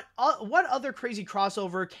 what other crazy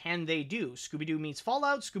crossover can they do? Scooby-Doo meets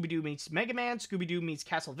Fallout, Scooby-Doo meets Mega Man, Scooby-Doo meets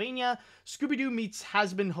Castlevania, Scooby-Doo meets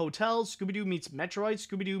Has-Been Hotel, Scooby-Doo meets Metroid,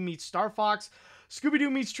 Scooby-Doo meets Star Fox, Scooby-Doo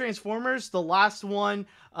meets Transformers. The last one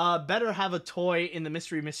better have a toy in the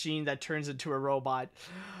mystery machine that turns into a robot.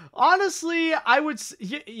 Honestly, I would...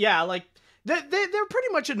 Yeah, like, they're pretty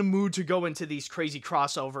much in the mood to go into these crazy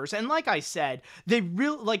crossovers. And like I said, they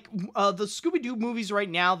really, like, the Scooby-Doo movies right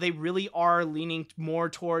now, they really are leaning more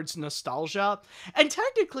towards nostalgia. And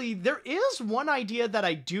technically, there is one idea that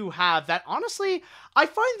I do have that, honestly, I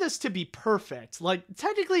find this to be perfect. Like,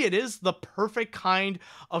 technically, it is the perfect kind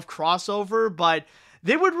of crossover, but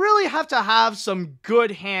they would really have to have some good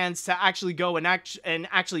hands to actually go and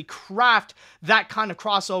actually craft that kind of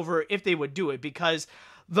crossover if they would do it, because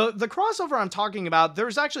the crossover I'm talking about,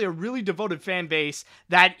 there's actually a really devoted fan base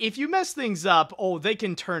that if you mess things up, oh, they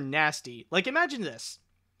can turn nasty. Like, imagine this.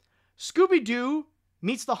 Scooby-Doo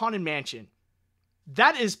meets the Haunted Mansion.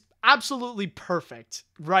 That is absolutely perfect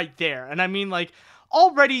right there. And I mean, like,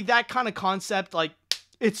 already that kind of concept, like,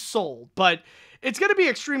 it's sold. But it's going to be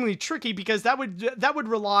extremely tricky because that would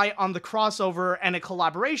rely on the crossover and a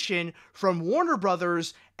collaboration from Warner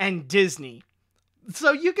Brothers and Disney.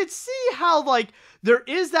 So you could see how, like, there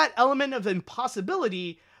is that element of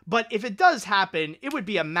impossibility, but if it does happen, it would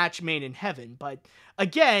be a match made in heaven. But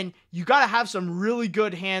again, you gotta have some really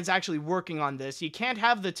good hands actually working on this. You can't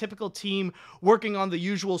have the typical team working on the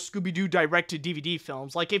usual Scooby-Doo direct-to-DVD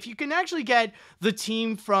films. Like, if you can actually get the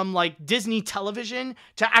team from, like, Disney Television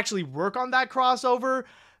to actually work on that crossover,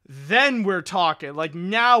 then we're talking. Like,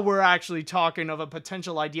 now we're actually talking of a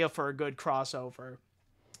potential idea for a good crossover.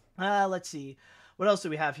 Let's see. What else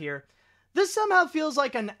do we have here? This somehow feels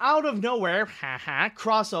like an out-of-nowhere,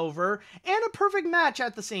 crossover, and a perfect match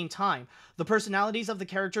at the same time. The personalities of the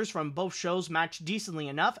characters from both shows match decently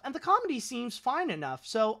enough, and the comedy seems fine enough,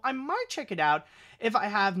 so I might check it out if I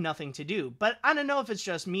have nothing to do. But I don't know if it's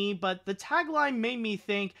just me, but the tagline made me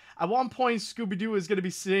think at one point Scooby-Doo is going to be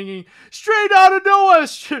singing, "Straight Outta Nowhere,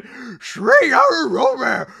 straight outta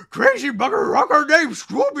nowhere, crazy bugger rocker named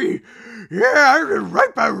Scooby. Yeah, I can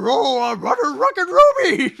write my role on Rockin'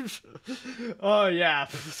 Ruby." Oh, yeah.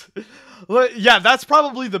 Yeah, that's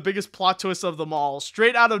probably the biggest plot twist of them all.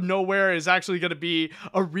 Straight Outta Nowhere is actually going to be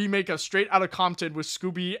a remake of Straight Outta Compton with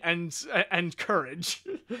Scooby and Courage.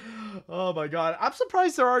 Oh my god. I'm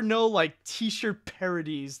surprised there are no, like, t-shirt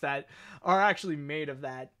parodies that are actually made of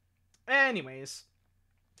that. Anyways,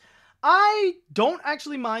 I don't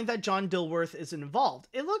actually mind that John Dilworth is involved.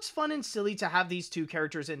 It looks fun and silly to have these two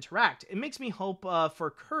characters interact. It makes me hope for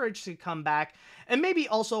Courage to come back, and maybe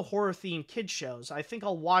also horror-themed kids shows. I think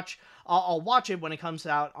I'll watch it when it comes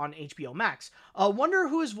out on HBO Max. Wonder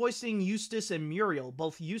who is voicing Eustace and Muriel.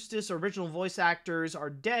 Both Eustace original voice actors are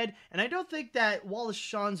dead, and I don't think that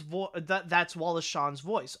that's Wallace Shawn's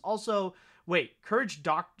voice. Also, wait,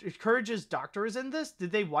 Courage's doctor is in this?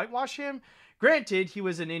 Did they whitewash him? Granted, he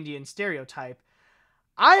was an Indian stereotype.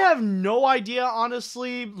 I have no idea,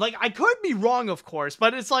 honestly. Like, I could be wrong, of course,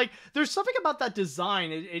 but it's like, there's something about that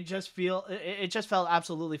design. It just felt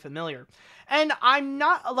absolutely familiar. And I'm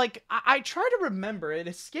not, like, I try to remember. It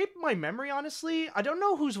escaped my memory, honestly. I don't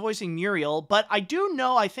know who's voicing Muriel, but I do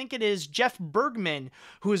know, I think it is Jeff Bergman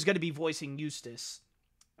who is going to be voicing Eustace.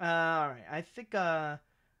 Alright, I think, okay,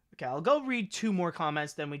 I'll go read 2 more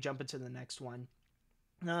comments, then we jump into the next one.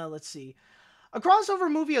 Let's see. A crossover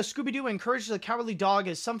movie of Scooby-Doo and Courage the Cowardly Dog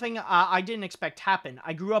is something I didn't expect happen.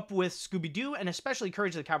 I grew up with Scooby-Doo, and especially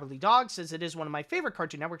Courage the Cowardly Dog, since it is one of my favorite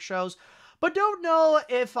Cartoon Network shows, but don't know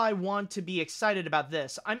if I want to be excited about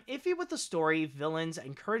this. I'm iffy with the story, villains,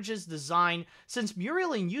 and Courage's design, since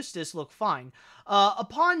Muriel and Eustace look fine.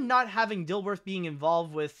 Upon not having Dilworth being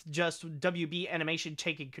involved with just WB Animation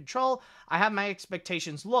taking control, I have my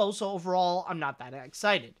expectations low, so overall, I'm not that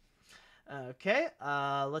excited. Okay,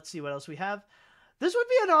 let's see what else we have. This would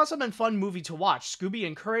be an awesome and fun movie to watch. Scooby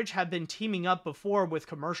and Courage have been teaming up before with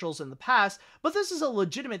commercials in the past, but this is a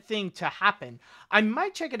legitimate thing to happen. I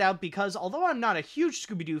might check it out because although I'm not a huge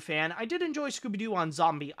Scooby-Doo fan, I did enjoy Scooby-Doo on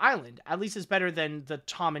Zombie Island. At least it's better than the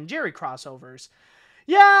Tom and Jerry crossovers.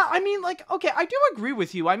 Yeah, I mean, like, okay, I do agree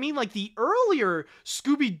with you. I mean, like, the earlier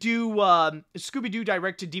Scooby-Doo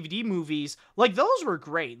direct-to-DVD movies, like, those were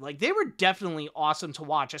great. Like, they were definitely awesome to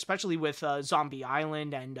watch, especially with Zombie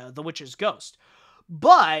Island and The Witch's Ghost.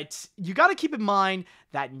 But you gotta keep in mind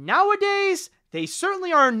that nowadays, they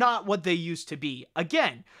certainly are not what they used to be.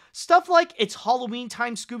 Again, stuff like It's Halloween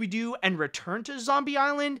Time Scooby-Doo and Return to Zombie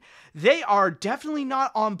Island, they are definitely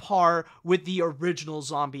not on par with the original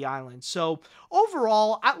Zombie Island. So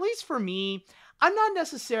overall, at least for me, I'm not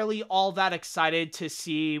necessarily all that excited to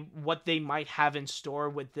see what they might have in store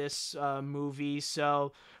with this movie.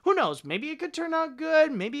 So who knows? Maybe it could turn out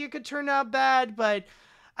good, maybe it could turn out bad, but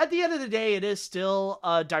at the end of the day, it is still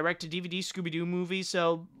a direct-to-DVD Scooby-Doo movie,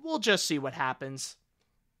 so we'll just see what happens.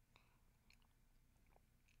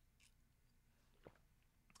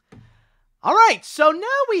 All right, so now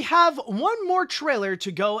we have one more trailer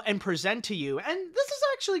to go and present to you, and this is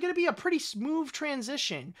actually going to be a pretty smooth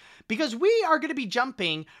transition because we are going to be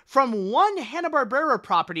jumping from one Hanna-Barbera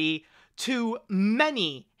property to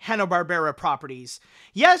many Hanna-Barbera properties.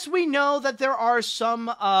 Yes, we know that there are some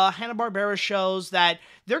Hanna-Barbera shows that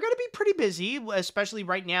they're going to be pretty busy, especially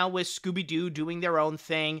right now with Scooby-Doo doing their own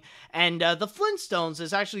thing, and the Flintstones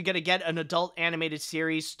is actually going to get an adult animated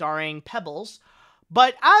series starring Pebbles.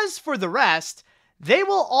 But as for the rest, they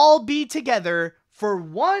will all be together for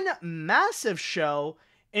one massive show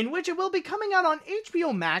in which it will be coming out on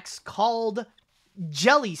HBO Max called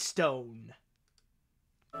Jellystone.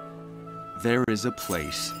 There is a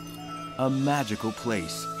place, a magical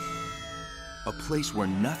place, a place where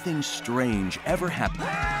nothing strange ever happened.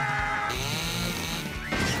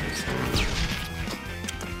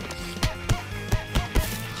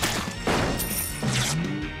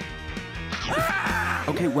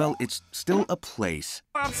 Okay, well, it's still a place.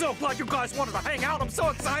 I'm so glad you guys wanted to hang out. I'm so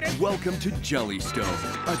excited. Welcome to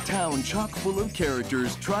Jellystone, a town chock full of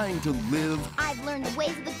characters trying to live. I've learned the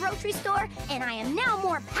ways of the grocery store, and I am now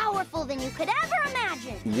more powerful than you could ever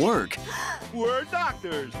imagine. Work. We're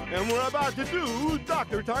doctors, and we're about to do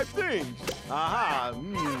doctor-type things. Aha.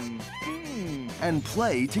 And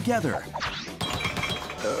play together.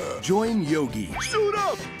 Join Yogi. Suit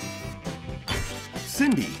up!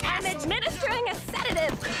 Cindy. I'm administering a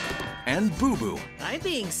sedative. And Boo Boo. I'm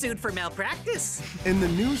being sued for malpractice. In the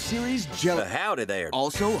new series Howdy there.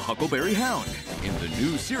 Also Huckleberry Hound. In the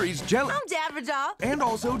new series I'm Jabberjaw. And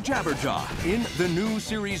also Jabberjaw. In the new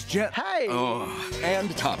series Hey! And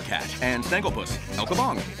Topcat. And Snagglepuss. El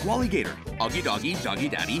Kabong. Wally Gator. Augie Doggy. Doggy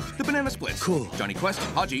Daddy. The Banana Splits. Cool. Johnny Quest.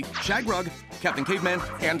 Haji. Shagrug. Captain Caveman.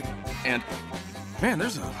 And... Man,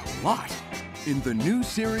 there's a lot. In the new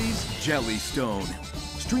series Jellystone.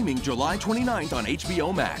 Streaming July 29th on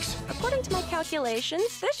HBO Max. According to my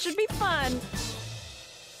calculations, this should be fun.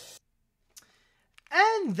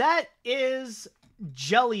 And that is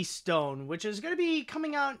Jellystone, which is going to be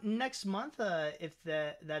coming out next month, if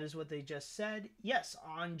that is what they just said. Yes,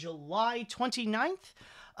 on July 29th.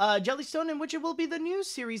 Jellystone, in which it will be the new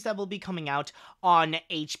series that will be coming out on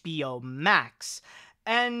HBO Max.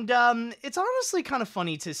 And it's honestly kind of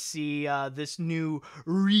funny to see this new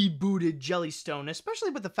rebooted Jellystone, especially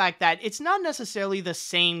with the fact that it's not necessarily the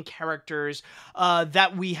same characters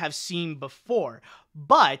that we have seen before.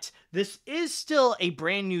 But this is still a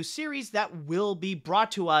brand new series that will be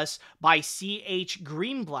brought to us by C.H.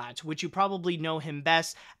 Greenblatt, which you probably know him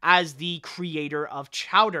best as the creator of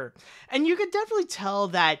Chowder. And you could definitely tell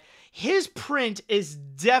that his print is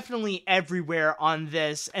definitely everywhere on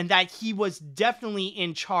this, and that he was definitely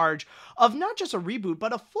in charge of not just a reboot,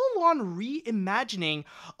 but a full-on reimagining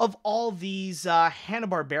of all these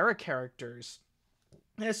Hanna-Barbera characters.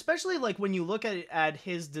 And especially like when you look at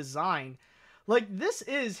his design, like this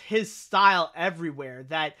is his style everywhere.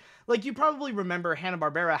 That, like, you probably remember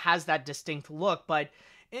Hanna-Barbera has that distinct look, but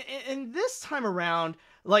in this time around,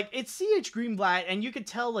 like, it's C.H. Greenblatt, and you could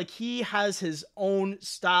tell, like, he has his own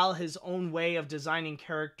style, his own way of designing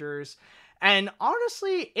characters, and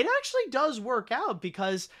honestly, it actually does work out,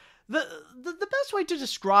 because the best way to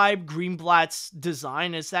describe Greenblatt's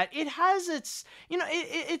design is that it has its, you know,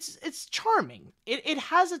 it's charming. It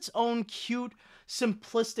has its own cute,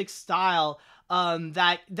 simplistic style,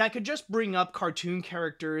 that could just bring up cartoon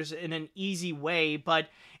characters in an easy way, but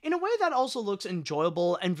in a way that also looks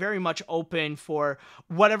enjoyable and very much open for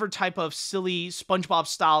whatever type of silly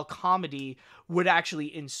SpongeBob-style comedy would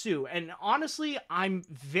actually ensue. And honestly, I'm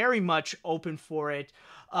very much open for it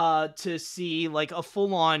to see like a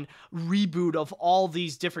full-on reboot of all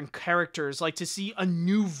these different characters, like to see a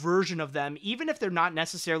new version of them, even if they're not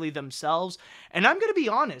necessarily themselves. And I'm going to be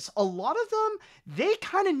honest, a lot of them, they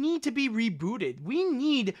kind of need to be rebooted. We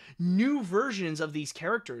need new versions of these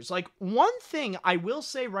characters. Like, one thing I will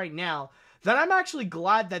say right now that I'm actually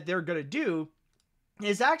glad that they're going to do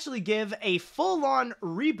is actually give a full-on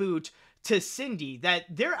reboot to Cindy, that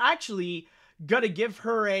they're actually going to give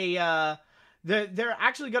her a, they're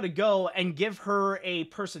actually going to go and give her a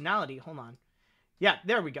personality. Hold on. Yeah,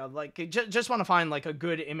 there we go. Like, just want to find, like, a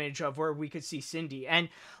good image of where we could see Cindy. And,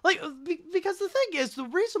 like, because the thing is, the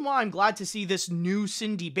reason why I'm glad to see this new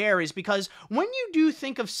Cindy Bear is because when you do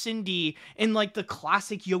think of Cindy in, like, the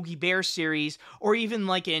classic Yogi Bear series, or even,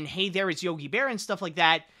 like, in Hey There, It's Yogi Bear and stuff like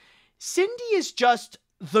that, Cindy is just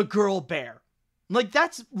the girl bear. Like,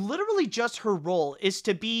 that's literally just her role, is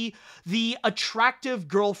to be the attractive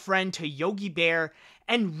girlfriend to Yogi Bear,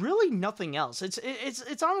 and really nothing else.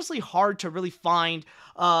 It's honestly hard to really find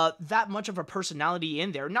that much of a personality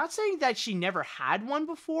in there. Not saying that she never had one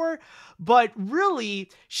before, but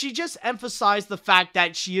really she just emphasized the fact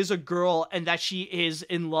that she is a girl and that she is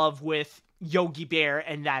in love with Yogi Bear,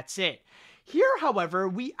 and that's it. Here, however,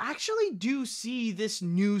 we actually do see this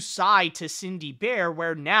new side to Cindy Bear,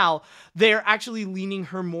 where now they're actually leaning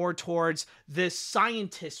her more towards this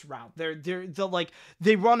scientist route.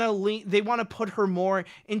 They want to put her more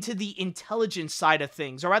into the intelligence side of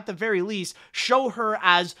things, or at the very least, show her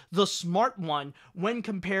as the smart one when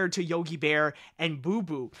compared to Yogi Bear and Boo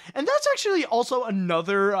Boo. And that's actually also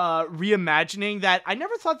another reimagining that I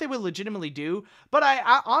never thought they would legitimately do, but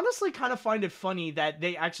I honestly kind of find it funny that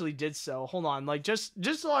they actually did so. Hold on, like just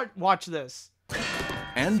watch this.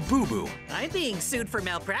 And Boo Boo. I'm being sued for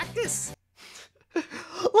malpractice. Like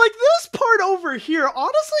this part over here,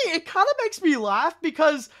 honestly, it kind of makes me laugh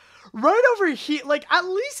because right over here, like at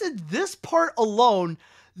least in this part alone,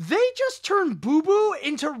 they just turned Boo Boo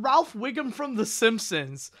into Ralph Wiggum from The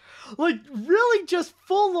Simpsons. Like really just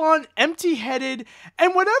full on empty-headed,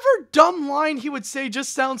 and whatever dumb line he would say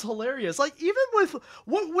just sounds hilarious. Like even with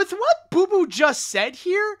what Boo Boo just said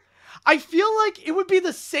here, I feel like it would be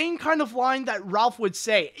the same kind of line that Ralph would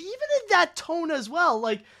say, even in that tone as well.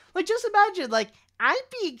 Like just imagine, like, I'm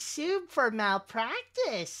being sued for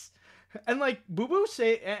malpractice. And like, Boo Boo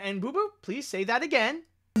Boo Boo, please say that again.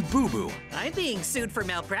 Boo Boo. I'm being sued for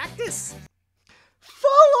malpractice.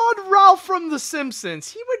 Full on Ralph from The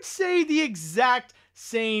Simpsons. He would say the exact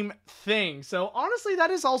same thing. So honestly, that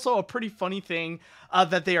is also a pretty funny thing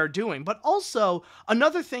that they are doing. But also,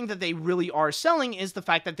 another thing that they really are selling is the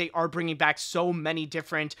fact that they are bringing back so many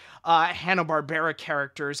different Hanna-Barbera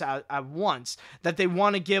characters at once. That they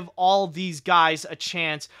want to give all these guys a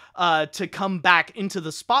chance to come back into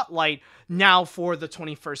the spotlight now for the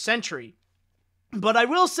 21st century. But I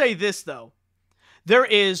will say this, though. There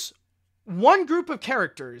is one group of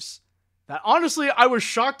characters that honestly I was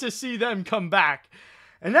shocked to see them come back.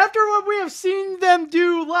 And after what we have seen them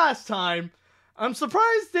do last time, I'm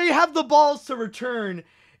surprised they have the balls to return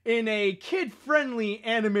in a kid-friendly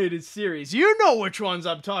animated series. You know which ones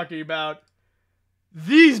I'm talking about.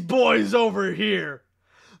 These boys over here.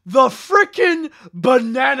 The frickin'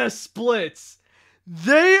 Banana Splits.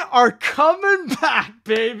 They are coming back,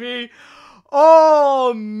 baby.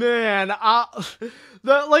 Oh man, honestly,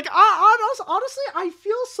 I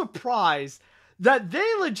feel surprised that they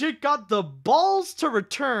legit got the balls to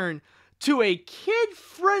return to a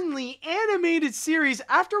kid-friendly animated series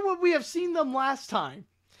after what we have seen them last time.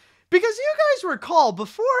 Because you guys recall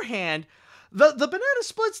beforehand, the Banana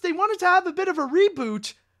Splits, they wanted to have a bit of a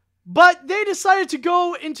reboot, but they decided to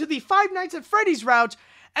go into the Five Nights at Freddy's route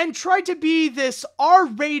and try to be this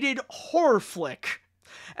R-rated horror flick.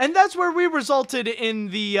 And that's where we resulted in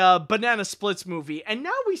the Banana Splits movie. And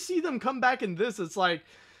now we see them come back in this. It's like,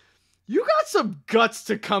 you got some guts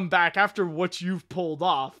to come back after what you've pulled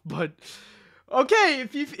off. But okay,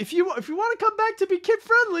 if you want to come back to be kid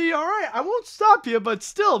friendly, all right, I won't stop you. But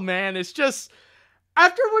still, man, it's just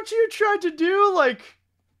after what you tried to do, like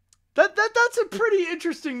that's a pretty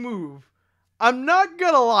interesting move. I'm not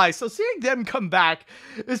gonna lie, so seeing them come back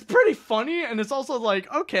is pretty funny, and it's also like,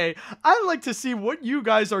 okay, I'd like to see what you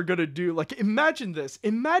guys are gonna do. Like, imagine this.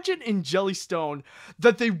 Imagine in Jellystone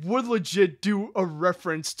that they would legit do a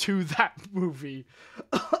reference to that movie.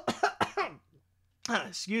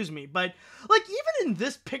 Excuse me, but, like, even in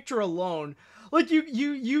this picture alone, like,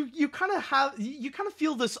 you kind of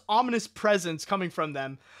feel this ominous presence coming from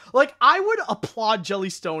them. Like, I would applaud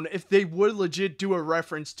Jellystone if they would legit do a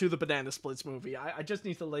reference to the Banana Splits movie. I just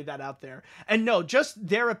need to lay that out there. And no, just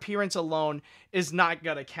their appearance alone is not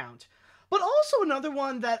gonna count. But also another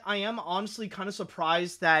one that I am honestly kind of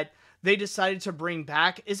surprised that they decided to bring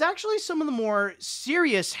back is actually some of the more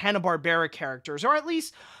serious Hanna-Barbera characters, or at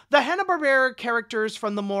least the Hanna-Barbera characters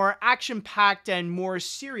from the more action-packed and more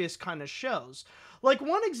serious kind of shows. Like,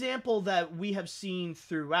 one example that we have seen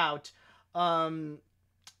throughout,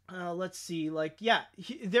 let's see, like, yeah,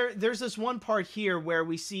 there's this one part here where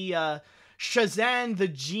we see Shazam the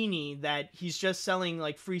Genie, that he's just selling,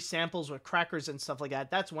 like, free samples with crackers and stuff like that.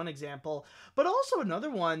 That's one example. But also another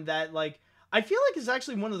one that, like, I feel like is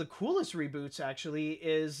actually one of the coolest reboots, actually,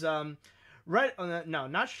 is, no,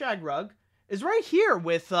 not Shagrug, is right here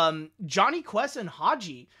with Johnny Quest and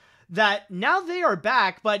Haji, that now they are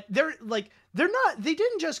back, but they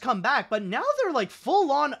didn't just come back, but now they're like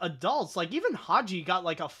full-on adults. Like, even Haji got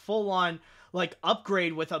like a full-on like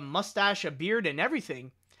upgrade with a mustache, a beard, and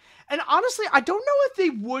everything. And honestly, I don't know if they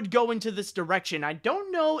would go into this direction. I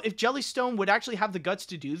don't know if Jellystone would actually have the guts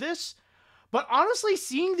to do this. But honestly,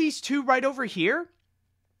 seeing these two right over here,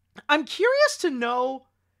 I'm curious to know,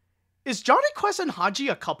 is Johnny Quest and Haji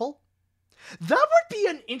a couple? That would be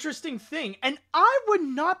an interesting thing, and I would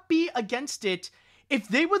not be against it if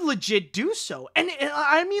they would legit do so. And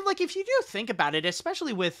I mean, like, if you do think about it,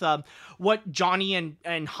 especially with what Johnny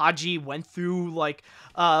and Haji went through, like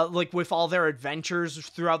with all their adventures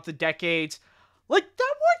throughout the decades, like,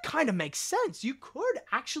 that would kind of make sense. You could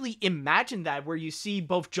actually imagine that, where you see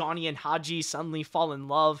both Johnny and Haji suddenly fall in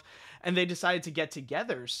love, and they decided to get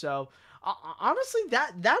together. So, honestly,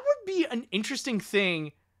 that would be an interesting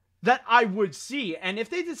thing that I would see. And if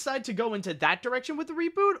they decide to go into that direction with the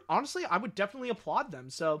reboot, honestly, I would definitely applaud them.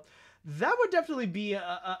 So, that would definitely be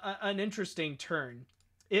an interesting turn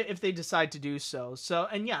if they decide to do so. So,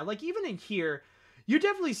 and yeah, like, even in here, you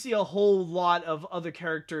definitely see a whole lot of other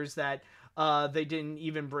characters that they didn't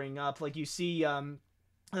even bring up. Like, you see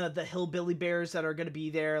the hillbilly bears that are going to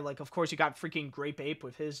be there. Like, of course, you got freaking Grape Ape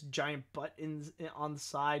with his giant butt on the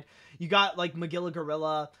side. You got, like, Magilla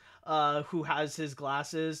Gorilla, who has his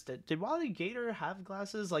glasses. Did Wally Gator have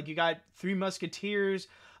glasses? Like, you got Three Musketeers,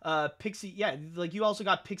 Pixie. Yeah, like, you also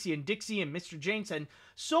got Pixie and Dixie and Mr. Jinx and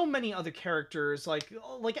so many other characters. Like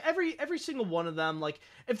every single one of them. Like,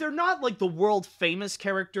 if they're not, like, the world famous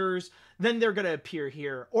characters, then they're gonna appear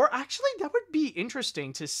here. Or actually, that would be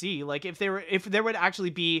interesting to see. Like, if there would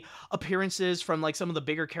actually be appearances from, like, some of the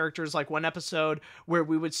bigger characters, like one episode where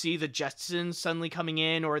we would see the Jetsons suddenly coming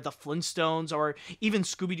in, or the Flintstones, or even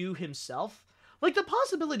Scooby-Doo himself. Like, the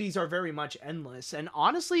possibilities are very much endless, and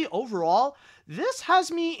honestly, overall, this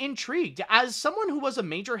has me intrigued. As someone who was a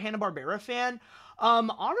major Hanna-Barbera fan,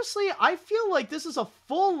 honestly, I feel like this is a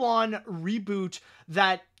full-on reboot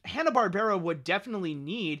that Hanna-Barbera would definitely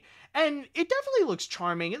need, and it definitely looks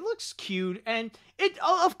charming, it looks cute, and it,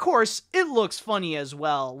 of course, it looks funny as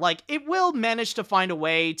well. Like, it will manage to find a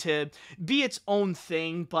way to be its own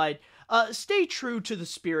thing, but stay true to the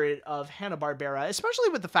spirit of Hanna-Barbera, especially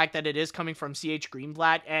with the fact that it is coming from C.H.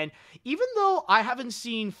 Greenblatt. And even though I haven't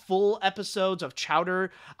seen full episodes of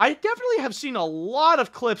Chowder, I definitely have seen a lot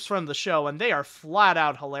of clips from the show, and they are flat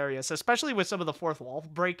out hilarious, especially with some of the fourth wall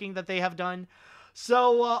breaking that they have done.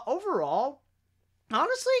 So, overall,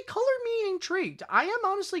 honestly, color me intrigued. I am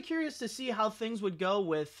honestly curious to see how things would go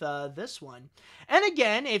with this one. And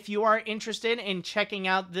again, if you are interested in checking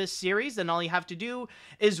out this series, then all you have to do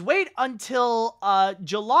is wait until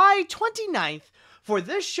July 29th for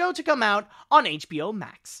this show to come out on HBO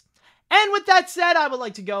Max. And with that said, I would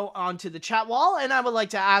like to go onto the chat wall, and I would like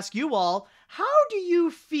to ask you all, how do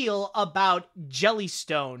you feel about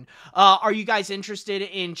Jellystone? Are you guys interested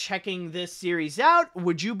in checking this series out?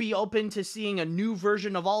 Would you be open to seeing a new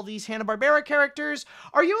version of all these Hanna-Barbera characters?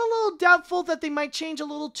 Are you a little doubtful that they might change a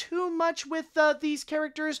little too much with these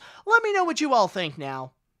characters? Let me know what you all think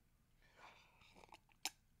now.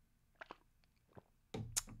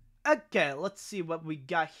 Okay, let's see what we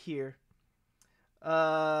got here.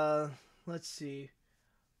 Let's see.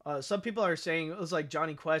 Some people are saying it was like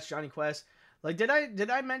Johnny Quest. Like, did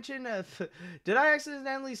I mention, did I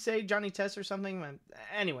accidentally say Johnny Test or something?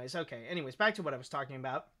 Anyways, okay. Anyways, back to what I was talking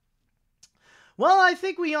about. Well, I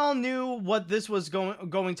think we all knew what this was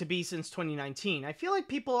going to be since 2019. I feel like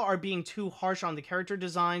people are being too harsh on the character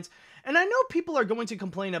designs, and I know people are going to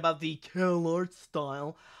complain about the Cal art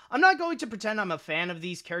style. I'm not going to pretend I'm a fan of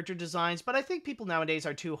these character designs, but I think people nowadays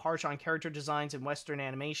are too harsh on character designs in Western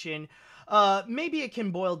animation. Maybe it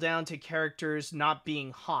can boil down to characters not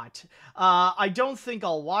being hot. I don't think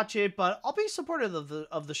I'll watch it, but I'll be supportive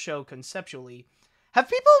of the show conceptually. Have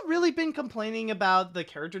people really been complaining about the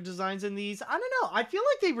character designs in these? I don't know. I feel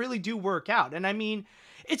like they really do work out. And I mean,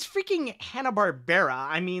 it's freaking Hanna-Barbera.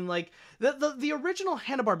 I mean, like, the original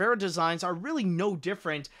Hanna-Barbera designs are really no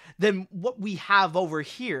different than what we have over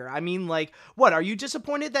here. I mean, like, what, are you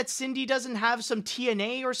disappointed that Cindy doesn't have some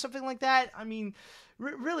TNA or something like that? I mean,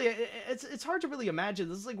 really, it's hard to really imagine.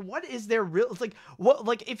 This is like, what is there real? It's like, what,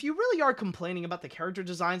 like, if you really are complaining about the character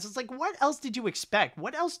designs, it's like, what else did you expect?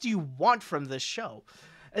 What else do you want from this show?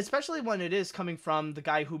 Especially when it is coming from the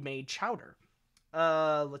guy who made Chowder.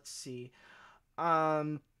 Let's see.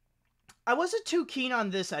 I wasn't too keen on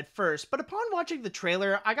this at first, but upon watching the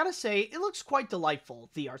trailer, I gotta say, it looks quite delightful.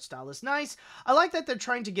 The art style is nice, I like that they're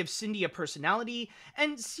trying to give Cindy a personality,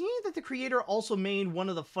 and seeing that the creator also made one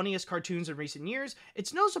of the funniest cartoons in recent years,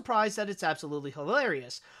 it's no surprise that it's absolutely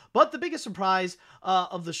hilarious. But the biggest surprise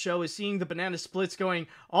of the show is seeing the Banana Splits going,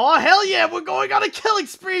 "Oh hell yeah, we're going on a killing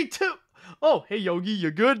spree too!" Oh, hey Yogi, you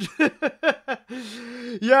good?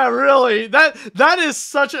 Yeah, really. That is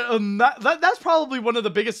such a that's probably one of the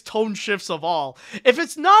biggest tone shifts of all. If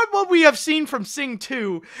it's not what we have seen from Sing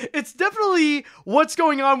 2, it's definitely what's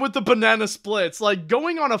going on with the Banana Splits, like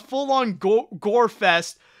going on a full-on gore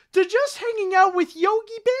fest to just hanging out with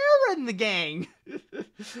Yogi Bear and the gang.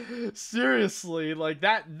 Seriously, like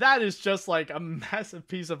that is just like a massive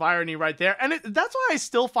piece of irony right there. And that's why I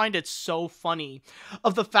still find it so funny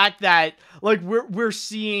of the fact that like we're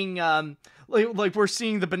seeing like we're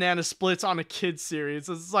seeing the banana splits on a kids series.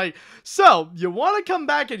 It's like, so you want to come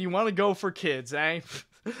back and you want to go for kids, eh?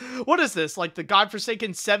 What is this, like the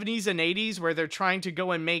godforsaken 70s and 80s where they're trying to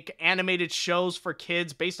go and make animated shows for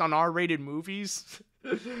kids based on R-rated movies?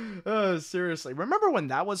 Seriously, remember when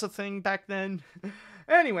that was a thing back then?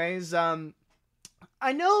 Anyways,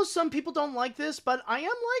 I know some people don't like this, but I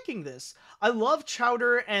am liking this. I love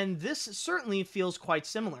Chowder, and this certainly feels quite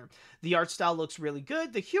similar. The art style looks really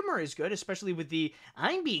good, the humor is good, especially with the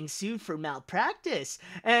 "I'm being sued for malpractice,"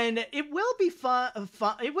 and it will be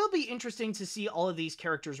it will be interesting to see all of these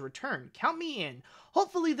characters return. Count me in.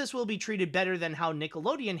 Hopefully this will be treated better than how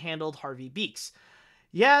Nickelodeon handled Harvey Beaks.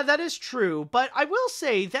 Yeah, that is true, but I will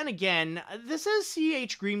say, then again, this is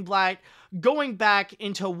C.H. Greenblatt going back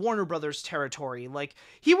into Warner Brothers territory. Like,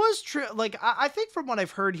 he was, I think from what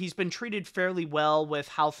I've heard, he's been treated fairly well with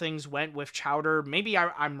how things went with Chowder. Maybe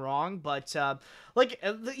I'm wrong, but,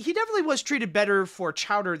 he definitely was treated better for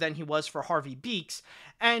Chowder than he was for Harvey Beaks,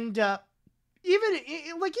 and,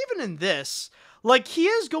 even in this, like, he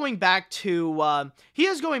is going back to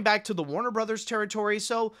the Warner Brothers territory,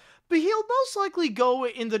 so... But he'll most likely go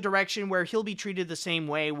in the direction where he'll be treated the same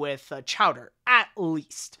way with Chowder, at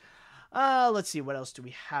least. Let's see, what else do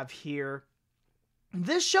we have here?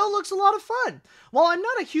 This show looks a lot of fun. While I'm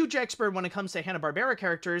not a huge expert when it comes to Hanna-Barbera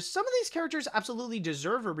characters, some of these characters absolutely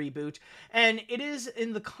deserve a reboot, and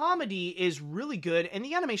the comedy is really good, and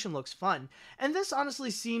the animation looks fun. And this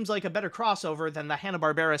honestly seems like a better crossover than the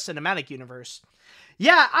Hanna-Barbera cinematic universe.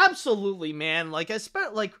 Yeah, absolutely, man. Like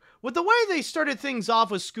with the way they started things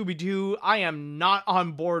off with Scooby-Doo, I am not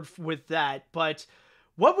on board with that. But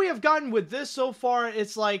what we have gotten with this so far,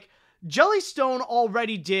 it's like Jellystone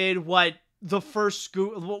already did what the first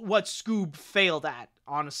Scoob failed at.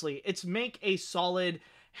 Honestly, it's make a solid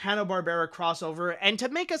Hanna-Barbera crossover, and to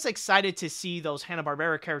make us excited to see those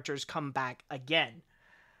Hanna-Barbera characters come back again.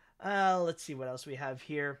 Let's see what else we have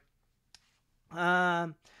here.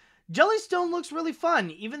 Jellystone looks really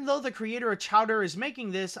fun. Even though the creator of Chowder is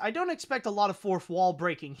making this, I don't expect a lot of fourth wall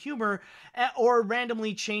breaking humor or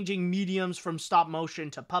randomly changing mediums from stop motion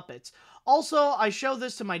to puppets. Also, I showed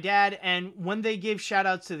this to my dad, and when they gave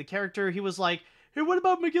shoutouts to the character, he was like, "Hey, what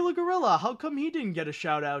about Magilla Gorilla? How come he didn't get a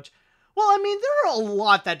shoutout?" Well, I mean, there are a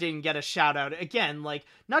lot that didn't get a shoutout. Again, like,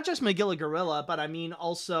 not just Magilla Gorilla, but I mean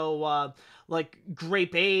also, like,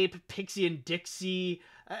 Grape Ape, Pixie and Dixie,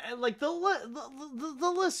 like,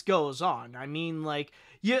 the list goes on. I mean, like,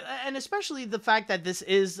 and especially the fact that this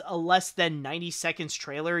is a less than 90 seconds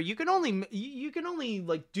trailer, you can only,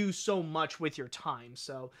 like, do so much with your time.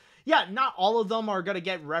 So, yeah, not all of them are gonna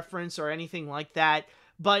get reference or anything like that,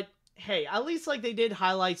 but hey, at least, like, they did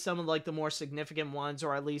highlight some of, like, the more significant ones,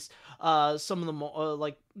 or at least some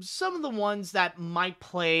of the ones that might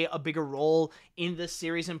play a bigger role in this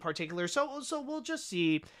series in particular. So we'll just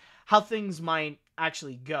see how things might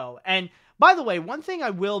actually go. And by the way, one thing I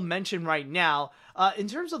will mention right now, in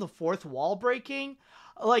terms of the fourth wall breaking,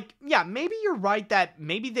 like, yeah, maybe you're right that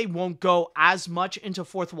maybe they won't go as much into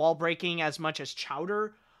fourth wall breaking as much as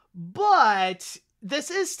Chowder, but this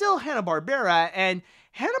is still Hanna-Barbera, and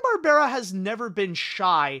Hanna-Barbera has never been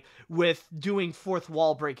shy with doing fourth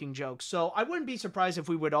wall breaking jokes, so I wouldn't be surprised if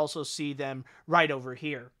we would also see them right over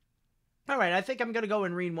here. Alright, I think I'm going to go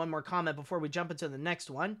and read one more comment before we jump into the next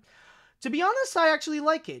one. To be honest, I actually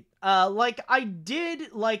like it. I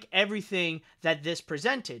did like everything that this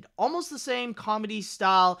presented. Almost the same comedy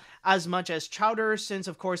style as much as Chowder, since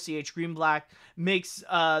of course C.H. Greenblatt makes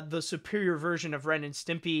the superior version of Ren and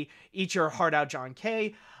Stimpy, Eat Your Heart Out John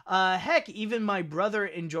K. Heck, even my brother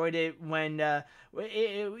enjoyed it when,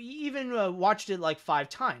 watched it like 5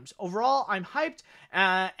 times. Overall, I'm hyped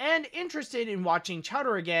and interested in watching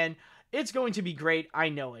Chowder again. It's going to be great, I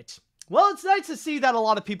know it. Well, it's nice to see that a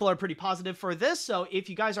lot of people are pretty positive for this, so if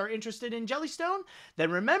you guys are interested in Jellystone,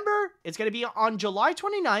 then remember, it's going to be on July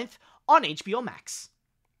 29th on HBO Max.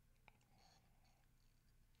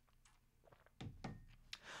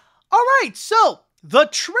 Alright, so the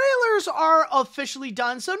trailers are officially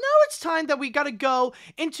done, so now it's time that we gotta go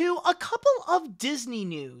into a couple of Disney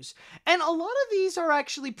news. And a lot of these are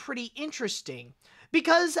actually pretty interesting.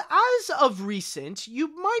 Because as of recent, you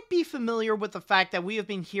might be familiar with the fact that we have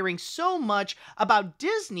been hearing so much about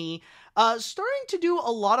Disney starting to do a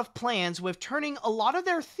lot of plans with turning a lot of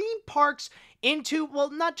their theme parks into, well,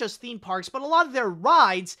 not just theme parks, but a lot of their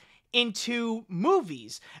rides into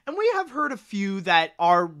movies. And we have heard a few that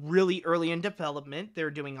are really early in development.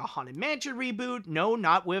 They're doing a Haunted Mansion reboot. No,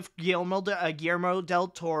 not with Guillermo del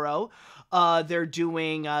Toro. They're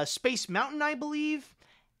doing Space Mountain, I believe.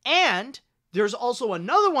 And there's also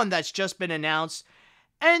another one that's just been announced.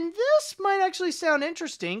 And this might actually sound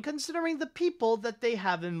interesting considering the people that they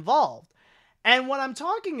have involved. And what I'm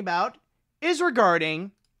talking about is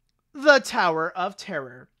regarding the Tower of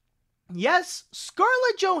Terror. Yes,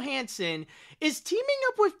 Scarlett Johansson is teaming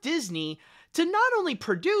up with Disney to not only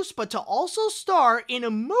produce, but to also star in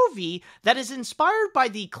a movie that is inspired by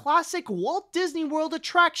the classic Walt Disney World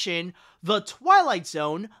attraction, The Twilight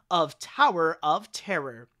Zone of Tower of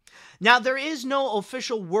Terror. Now, there is no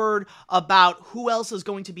official word about who else is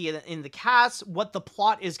going to be in the cast, what the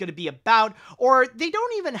plot is going to be about, or they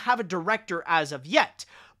don't even have a director as of yet.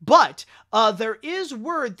 But there is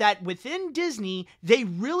word that within Disney, they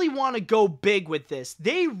really want to go big with this.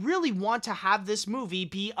 They really want to have this movie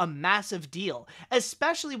be a massive deal,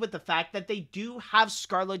 especially with the fact that they do have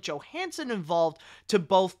Scarlett Johansson involved to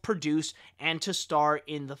both produce and to star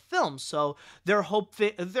in the film. So they're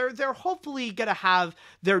hopefully going to have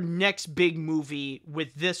their next big movie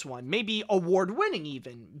with this one, maybe award-winning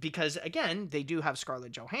even, because again, they do have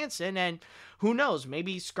Scarlett Johansson, and who knows,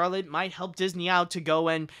 maybe Scarlett might help Disney out to go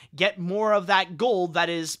and get more of that gold that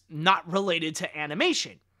is not related to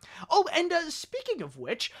animation. Oh, and speaking of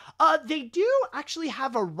which, they do actually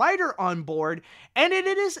have a writer on board, and it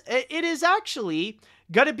is actually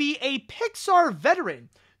going to be a Pixar veteran,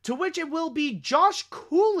 to which it will be Josh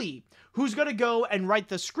Cooley, who's going to go and write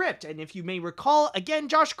the script. And if you may recall, again,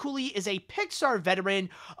 Josh Cooley is a Pixar veteran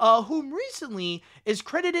whom recently is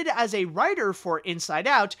credited as a writer for Inside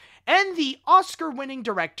Out and the Oscar-winning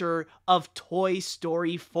director of Toy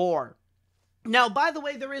Story 4. Now, by the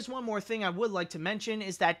way, there is one more thing I would like to mention,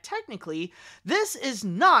 is that technically, this is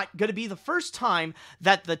not going to be the first time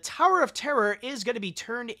that the Tower of Terror is going to be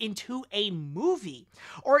turned into a movie,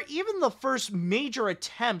 or even the first major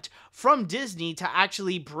attempt from Disney to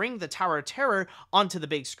actually bring the Tower of Terror onto the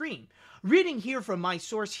big screen. Reading here from my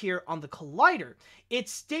source here on the Collider, it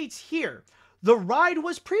states here, the ride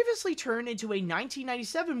was previously turned into a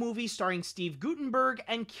 1997 movie starring Steve Guttenberg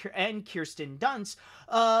and Kirsten Dunst,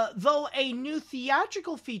 though a new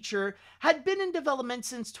theatrical feature had been in development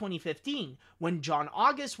since 2015, when John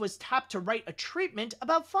August was tapped to write a treatment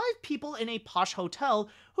about 5 people in a posh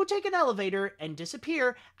hotel who take an elevator and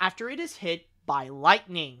disappear after it is hit by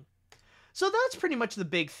lightning. So that's pretty much the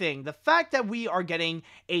big thing, the fact that we are getting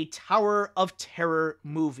a Tower of Terror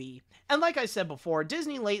movie. And like I said before,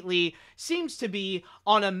 Disney lately seems to be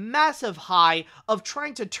on a massive high of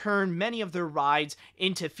trying to turn many of their rides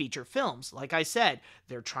into feature films. Like I said,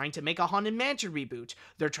 they're trying to make a Haunted Mansion reboot.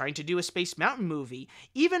 They're trying to do a Space Mountain movie.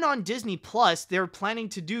 Even on Disney Plus, they're planning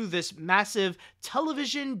to do this massive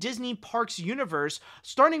television Disney Parks universe,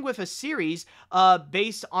 starting with a series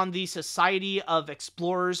based on the Society of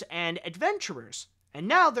Explorers and Adventurers. And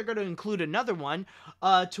now they're going to include another one,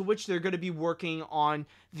 to which they're going to be working on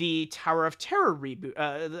the Tower of Terror reboot.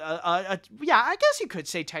 Yeah, I guess you could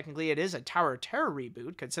say technically it is a Tower of Terror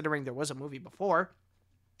reboot, considering there was a movie before.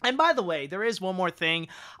 And by the way, there is one more thing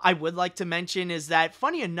I would like to mention, is that,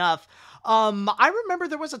 funny enough, I remember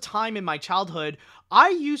there was a time in my childhood,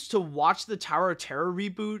 I used to watch the Tower of Terror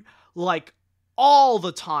reboot, like, all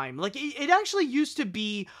the time. Like, it actually used to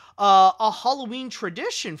be a Halloween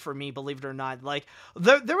tradition for me, believe it or not. Like,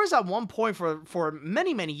 there was at one point for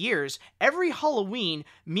many, many years, every Halloween,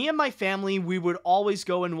 me and my family, we would always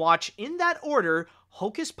go and watch, in that order,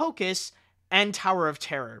 Hocus Pocus and Tower of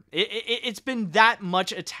Terror. It's been that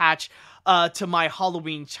much attached to my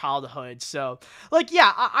Halloween childhood. So, like,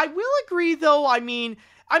 yeah, I will agree, though. I mean,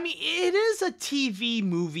 it is a TV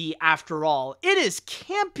movie after all. It is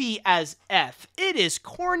campy as F. It is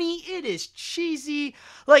corny. It is cheesy.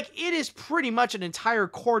 Like, it is pretty much an entire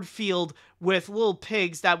cornfield with little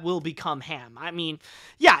pigs that will become ham. I mean,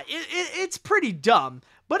 yeah, it's pretty dumb.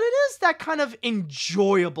 But it is that kind of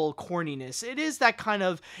enjoyable corniness. It is that kind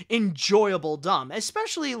of enjoyable dumb.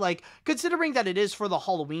 Especially, like, considering that it is for the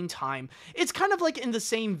Halloween time. It's kind of like in the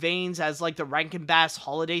same veins as, like, the Rankin Bass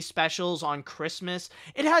holiday specials on Christmas.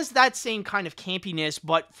 It has that same kind of campiness,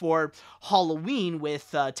 but for Halloween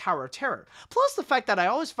with Tower of Terror. Plus the fact that I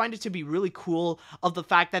always find it to be really cool of the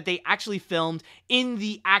fact that they actually filmed in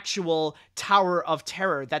the actual Tower of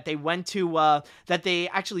Terror. That they went to, that they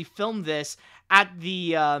actually filmed this at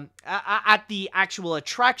the actual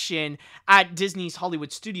attraction at Disney's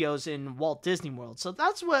Hollywood Studios in Walt Disney World. So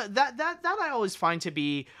that's what that I always find to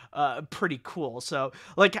be pretty cool. So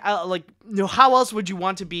like you know, how else would you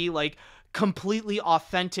want to be like completely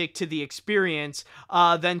authentic to the experience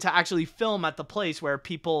than to actually film at the place where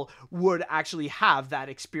people would actually have that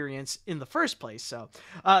experience in the first place. So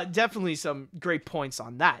definitely some great points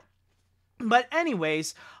on that. But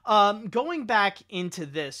anyways, going back into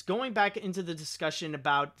the discussion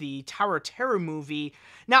about the Tower of Terror movie.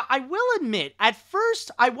 Now, I will admit, at first,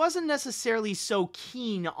 I wasn't necessarily so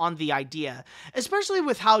keen on the idea, especially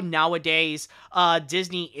with how nowadays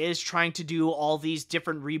Disney is trying to do all these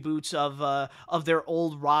different reboots of their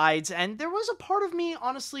old rides. And there was a part of me,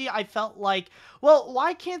 honestly, I felt like, well,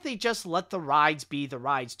 why can't they just let the rides be the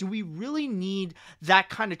rides? Do we really need that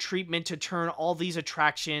kind of treatment to turn all these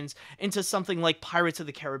attractions into something like Pirates of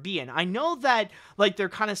the Caribbean? I know that like they're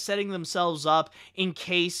kind of setting themselves up in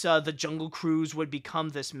case the Jungle Cruise would become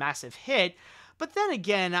this massive hit. But then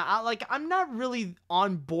again, I'm not really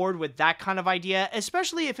on board with that kind of idea,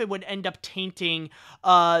 especially if it would end up tainting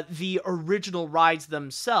the original rides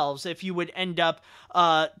themselves. If you would end up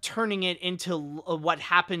turning it into what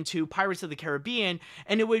happened to Pirates of the Caribbean,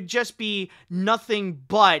 and it would just be nothing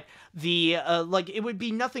but the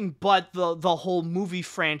the whole movie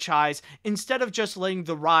franchise, instead of just letting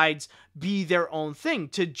the rides be their own thing,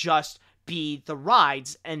 to just be the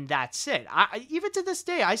rides and that's it. I even to this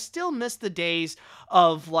day, I still miss the days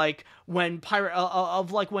of when Pirates of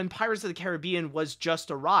the Caribbean was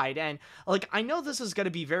just a ride. And I know this is going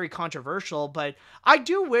to be very controversial, but I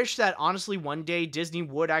do wish that honestly one day Disney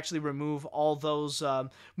would actually remove all those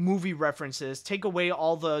movie references, take away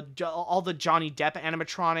all the Johnny Depp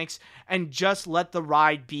animatronics, and just let the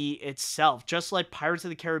ride be itself. Just let Pirates of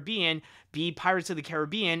the Caribbean be Pirates of the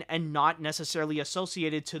Caribbean and not necessarily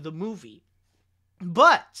associated to the movie.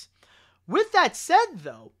 But with that said,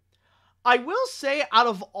 though, I will say out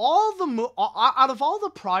of all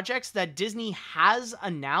the projects that Disney has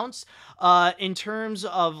announced in terms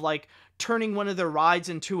of turning one of their rides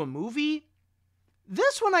into a movie,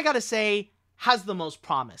 this one I gotta say has the most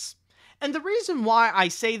promise. And the reason why I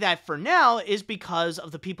say that for now is because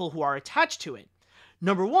of the people who are attached to it.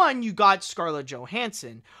 Number one, you got Scarlett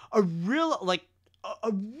Johansson, a really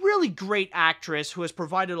great actress who has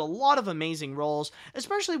provided a lot of amazing roles,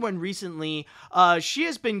 especially when recently she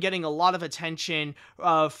has been getting a lot of attention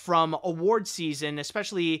from award season,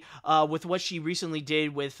 especially with what she recently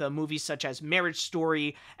did with movies such as Marriage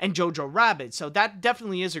Story and Jojo Rabbit. So that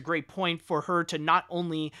definitely is a great point for her to not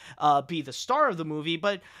only be the star of the movie,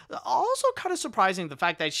 but also kind of surprising the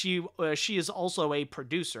fact that she is also a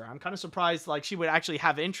producer. I'm kind of surprised she would actually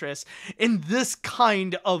have interest in this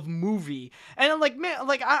kind of movie. And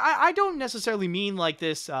I don't necessarily mean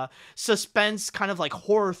this suspense kind of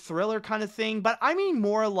horror thriller kind of thing, but I mean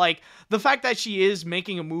more the fact that she is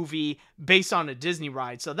making a movie based on a Disney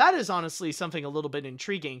ride. So that is honestly something a little bit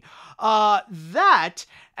intriguing. That,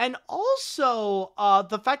 and also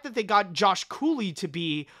the fact that they got Josh Cooley to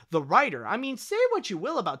be the writer. I mean, say what you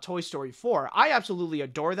will about Toy Story 4. I absolutely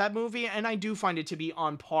adore that movie, and I do find it to be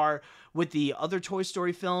on par with the other Toy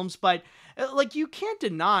Story films, but you can't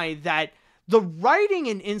deny that the writing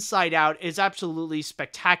in Inside Out is absolutely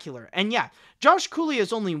spectacular. And yeah, Josh Cooley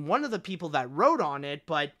is only one of the people that wrote on it,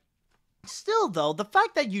 but still, though, the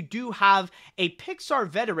fact that you do have a Pixar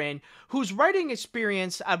veteran whose writing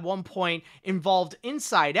experience at one point involved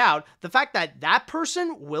Inside Out, the fact that that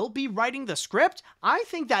person will be writing the script, I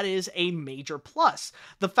think that is a major plus.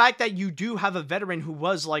 The fact that you do have a veteran who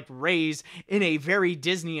was raised in a very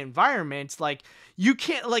Disney environment, you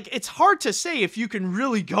can't, it's hard to say if you can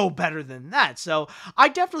really go better than that. So I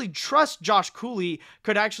definitely trust Josh Cooley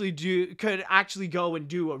could actually go and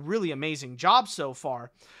do a really amazing job so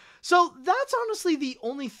far. So that's honestly the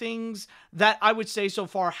only things that I would say so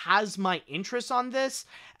far has my interest on this.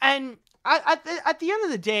 And at the end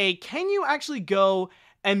of the day, can you actually go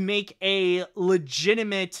and make a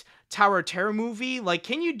legitimate Tower of Terror movie?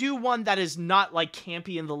 Can you do one that is not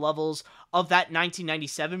campy in the levels of that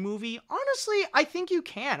 1997 movie? Honestly, I think you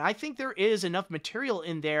can. I think there is enough material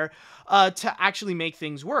in there to actually make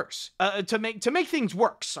things worse. To make things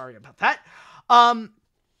work. Sorry about that.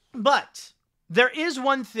 But there is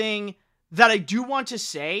one thing that I do want to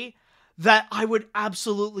say that I would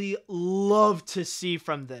absolutely love to see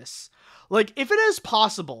from this. If it is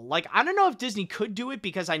possible, I don't know if Disney could do it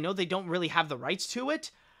because I know they don't really have the rights to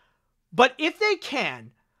it, but if they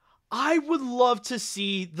can, I would love to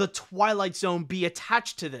see the Twilight Zone be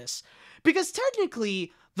attached to this. Because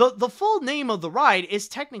technically, the full name of the ride is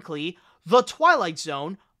technically the Twilight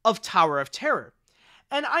Zone of Tower of Terror.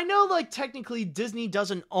 And I know, technically Disney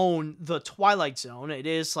doesn't own the Twilight Zone. It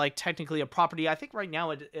is, technically a property. I think right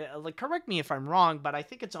now, correct me if I'm wrong, but I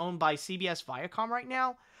think it's owned by CBS Viacom right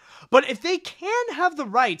now. But if they can have the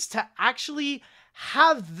rights to actually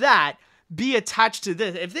have that be attached to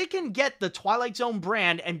this, if they can get the Twilight Zone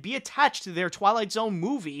brand and be attached to their Twilight Zone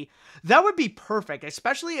movie, that would be perfect,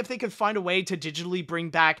 especially if they could find a way to digitally bring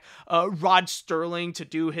back Rod Sterling to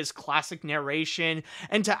do his classic narration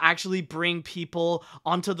and to actually bring people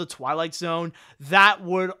onto the Twilight Zone. That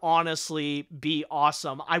would honestly be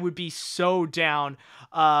awesome. I would be so down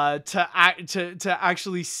to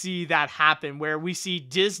actually see that happen, where we see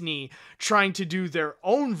Disney trying to do their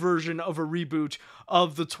own version of a reboot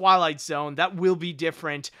of the Twilight Zone that will be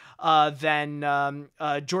different than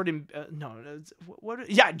Jordan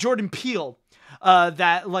Peele,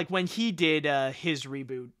 that like when he did his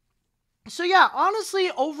reboot. So yeah,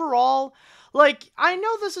 honestly, overall, like, I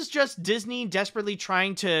know this is just Disney desperately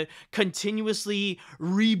trying to continuously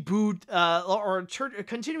reboot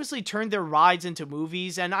continuously turn their rides into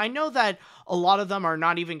movies, and I know that a lot of them are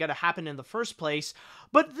not even going to happen in the first place,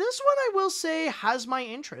 but this one, I will say, has my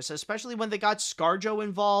interest, especially when they got ScarJo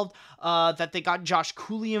involved, that they got Josh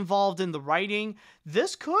Cooley involved in the writing.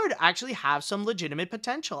 This could actually have some legitimate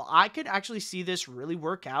potential. I could actually see this really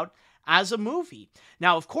work out as a movie.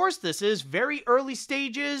 Now, of course, this is very early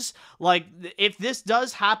stages. Like, if this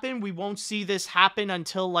does happen, we won't see this happen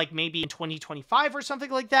until, like, maybe in 2025 or something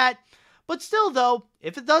like that. But still, though,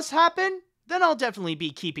 if it does happen, then I'll definitely be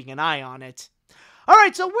keeping an eye on it.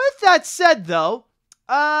 Alright, so with that said, though,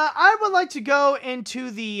 I would like to go into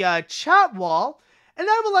the chat wall, and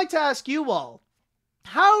I would like to ask you all,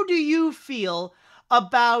 how do you feel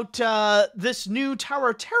about this new Tower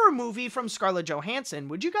of Terror movie from Scarlett Johansson?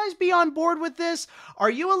 Would you guys be on board with this? Are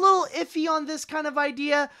you a little iffy on this kind of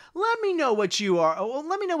idea? Let me know what you are.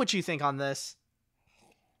 Let me know what you think on this.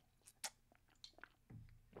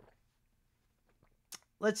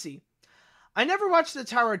 Let's see. I never watched the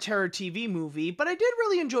Tower of Terror TV movie, but I did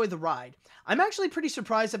really enjoy the ride. I'm actually pretty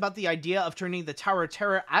surprised about the idea of turning the Tower of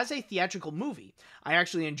Terror as a theatrical movie. I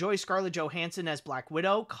actually enjoy Scarlett Johansson as Black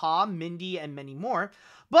Widow, Ka, Mindy, and many more,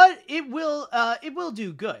 but it will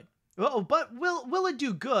do good. But will it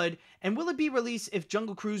do good, and will it be released if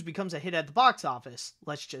Jungle Cruise becomes a hit at the box office?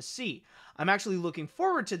 Let's just see. I'm actually looking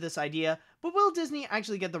forward to this idea, but will Disney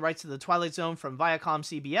actually get the rights to the Twilight Zone from Viacom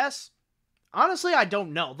CBS? Honestly, I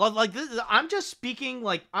don't know. Like, I'm just speaking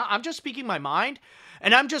my mind,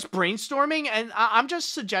 and I'm just brainstorming, and I'm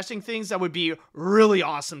just suggesting things that would be really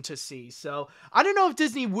awesome to see. So, I don't know if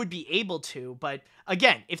Disney would be able to, but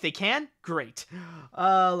again, if they can, great.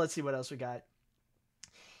 Let's see what else we got.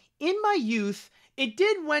 In my youth, it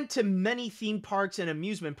did went to many theme parks and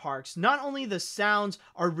amusement parks. Not only the sounds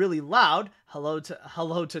are really loud, hello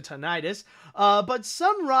to tinnitus, but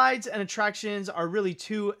some rides and attractions are really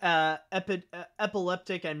too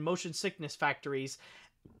epileptic and motion sickness factories.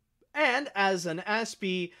 And as an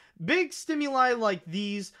Aspie, big stimuli like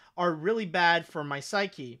these are really bad for my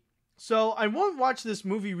psyche. So I won't watch this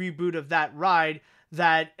movie reboot of that ride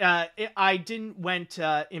that I didn't went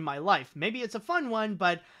in my life. Maybe it's a fun one,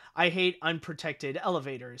 but I hate unprotected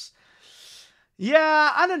elevators.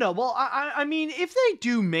 Yeah, I don't know. Well, I mean, if they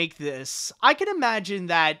do make this, I can imagine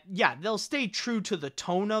that, yeah, they'll stay true to the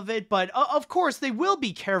tone of it, but of course they will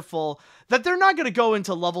be careful that they're not going to go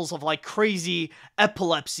into levels of, like, crazy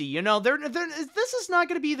epilepsy, you know? This is not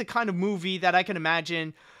going to be the kind of movie that I can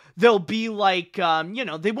imagine they'll be like, you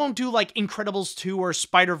know, they won't do, like, Incredibles 2 or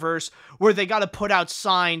Spider-Verse, where they got to put out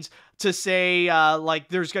signs to say, like,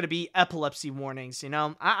 there's going to be epilepsy warnings, you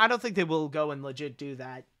know? I don't think they will go and legit do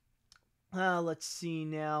that. Let's see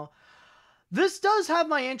now. This does have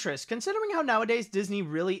my interest, considering how nowadays Disney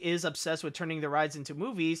really is obsessed with turning their rides into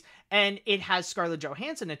movies, and it has Scarlett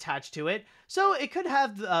Johansson attached to it, so it could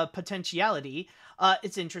have potentiality.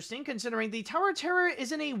 It's interesting, considering the Tower of Terror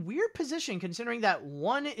is in a weird position, considering that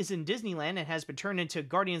one is in Disneyland and has been turned into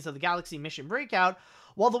Guardians of the Galaxy Mission Breakout,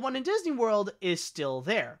 while the one in Disney World is still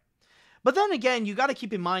there. But then again, you got to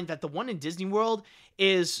keep in mind that the one in Disney World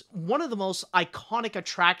is one of the most iconic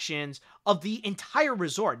attractions of the entire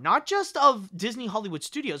resort. Not just of Disney Hollywood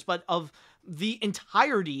Studios, but of the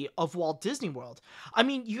entirety of Walt Disney World. I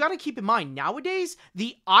mean, you got to keep in mind, nowadays,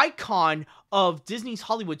 the icon of Disney's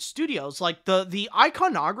Hollywood Studios, like the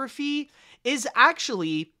iconography is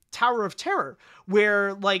actually Tower of Terror,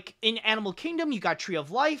 where, like, in Animal Kingdom, you got Tree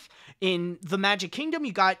of Life. In the Magic Kingdom,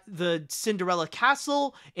 you got the Cinderella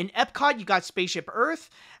Castle. In Epcot, you got Spaceship Earth.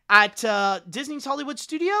 At Disney's Hollywood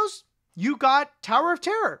Studios, you got Tower of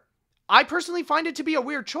Terror. I personally find it to be a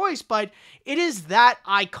weird choice, but it is that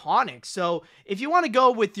iconic. So if you want to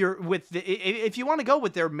go with if you want to go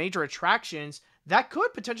with their major attractions, that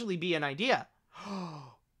could potentially be an idea.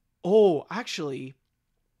 Oh, actually,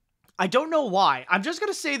 I don't know why. I'm just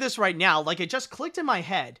going to say this right now, like it just clicked in my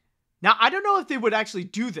head. Now, I don't know if they would actually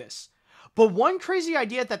do this, But one crazy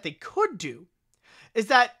idea that they could do is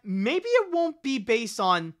that maybe it won't be based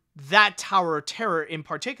on that Tower of Terror in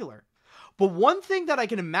particular. But one thing that I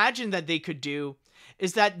can imagine that they could do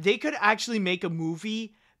is that they could actually make a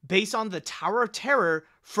movie based on the Tower of Terror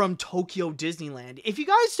from Tokyo Disneyland. If you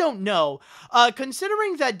guys don't know,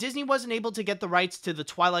 considering that Disney wasn't able to get the rights to the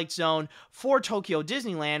Twilight Zone for Tokyo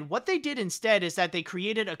Disneyland, what they did instead is that they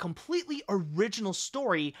created a completely original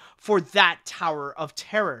story for that Tower of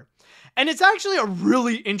Terror. And it's actually a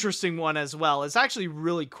really interesting one as well. It's actually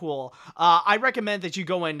really cool. I recommend that you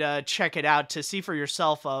go and check it out to see for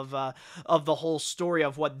yourself of the whole story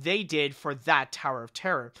of what they did for that Tower of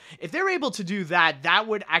Terror. If they're able to do that, that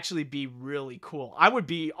would actually be really cool. I would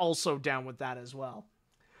be also down with that as well.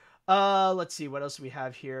 Let's see, what else do we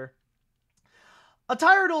have here? A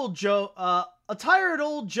tired old joke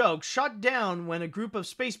shot down when a group of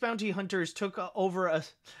space bounty hunters took over a...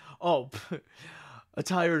 Oh...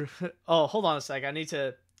 Oh, hold on a sec. I need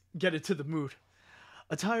to get into the mood.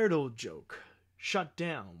 A tired old joke shut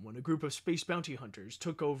down when a group of space bounty hunters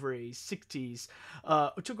took over a 60s.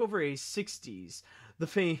 Took over the 60s. The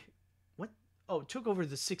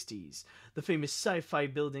famous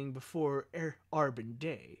Syfy building before Arbor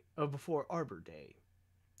Day. Before Arbor Day.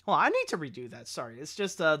 Well, I need to redo that. Sorry, it's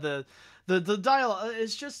just the dialogue.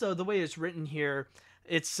 It's just the way it's written here.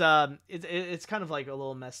 It's kind of like a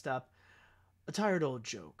little messed up. A tired old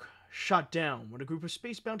joke shot down when a group of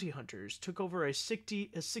space bounty hunters took over a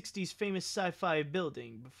 60s famous sci-fi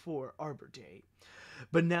building before Arbor Day.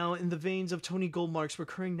 But now, in the veins of Tony Goldmark's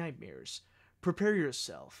recurring nightmares, prepare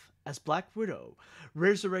yourself as Black Widow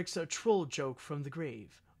resurrects a troll joke from the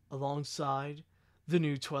grave, alongside the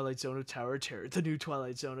new Twilight Zone of Tower of Terror, the new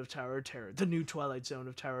Twilight Zone of Tower of Terror, the new Twilight Zone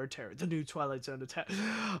of Tower of Terror, the new Twilight Zone of Terror.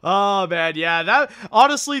 Oh, man, yeah, that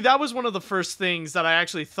was one of the first things that I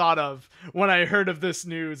actually thought of when I heard of this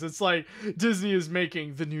news. It's like, Disney is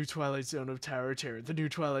making the new Twilight Zone of Tower of Terror, the new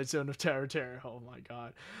Twilight Zone of Tower of Terror. Oh, my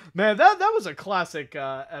God. Man, that was a classic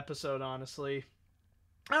episode, honestly.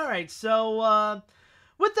 All right, so,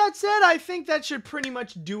 with that said, I think that should pretty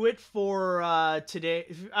much do it for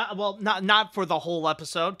today. Well, not for the whole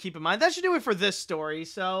episode, keep in mind. That should do it for this story.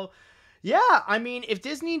 So, yeah, I mean, if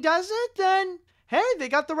Disney does it, then, hey, they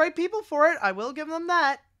got the right people for it. I will give them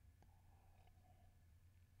that.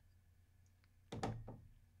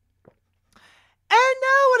 And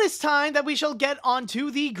now it is time that we shall get on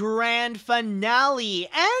to the grand finale.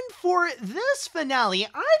 And for this finale,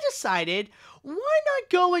 I decided, why not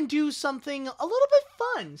go and do something a little bit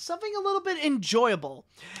fun, something a little bit enjoyable.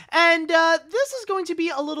 And this is going to be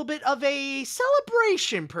a little bit of a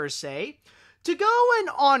celebration, per se, to go and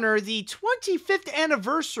honor the 25th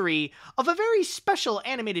anniversary of a very special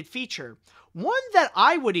animated feature. One that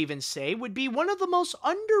I would even say would be one of the most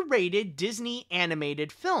underrated Disney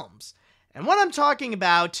animated films. And what I'm talking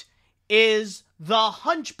about is The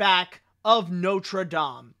Hunchback of Notre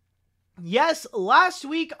Dame. Yes, last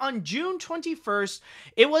week on June 21st,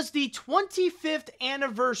 it was the 25th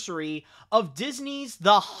anniversary of Disney's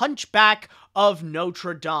The Hunchback of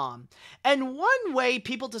Notre Dame. And one way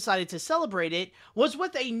people decided to celebrate it was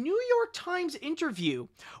with a New York Times interview,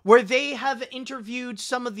 where they have interviewed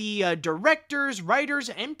some of the directors, writers,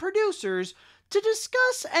 and producers to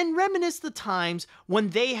discuss and reminisce the times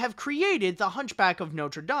when they have created The Hunchback of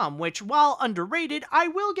Notre Dame, which, while underrated, I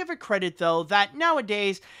will give it credit, though, that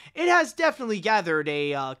nowadays it has definitely gathered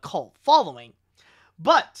a cult following.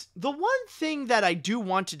 But the one thing that I do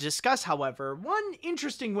want to discuss, however, one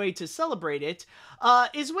interesting way to celebrate it,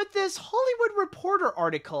 is with this Hollywood Reporter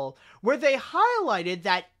article, where they highlighted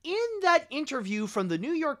that in that interview from the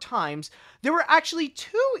New York Times, there were actually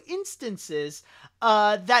 2 instances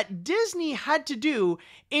that Disney had to do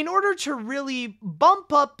in order to really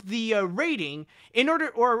bump up the rating, in order,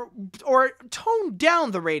 or tone down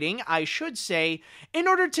the rating, I should say, in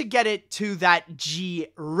order to get it to that G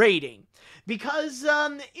rating. Because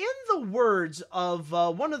in the words of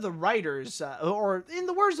one of the writers, or in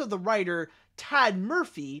the words of the writer Tad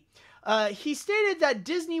Murphy, he stated that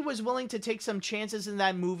Disney was willing to take some chances in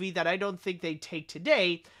that movie that I don't think they'd take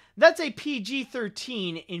today. That's a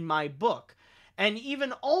PG-13 in my book. And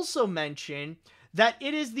even also mention that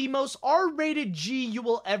it is the most R-rated G you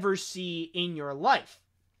will ever see in your life.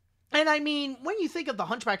 And I mean, when you think of The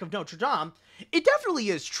Hunchback of Notre Dame, it definitely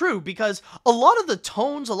is true, because a lot of the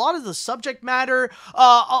tones, a lot of the subject matter,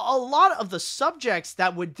 a lot of the subjects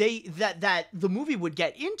that the movie would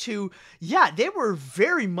get into, yeah, they were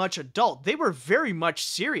very much adult. They were very much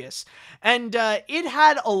serious. And it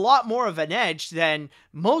had a lot more of an edge than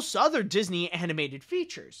most other Disney animated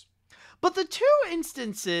features. But the two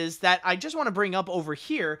instances that I just want to bring up over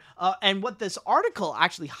here, and what this article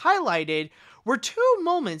actually highlighted, were two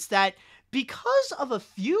moments that, because of a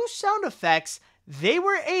few sound effects, they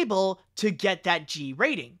were able to get that G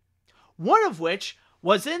rating. One of which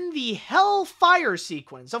was in the Hellfire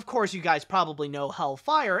sequence. Of course, you guys probably know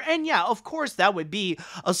Hellfire, and yeah, of course that would be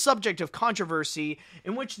a subject of controversy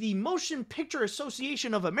in which the Motion Picture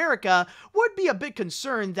Association of America would be a bit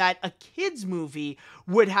concerned that a kids movie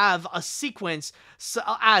would have a sequence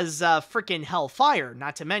as frickin' Hellfire,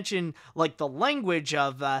 not to mention like the language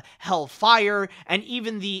of Hellfire and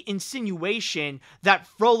even the insinuation that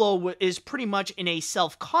Frollo is pretty much in a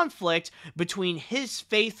self-conflict between his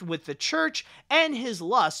faith with the church and his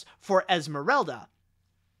lust for Esmeralda.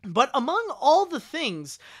 But among all the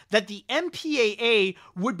things that the MPAA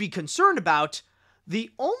would be concerned about, the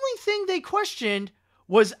only thing they questioned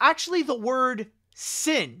was actually the word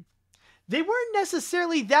sin. They weren't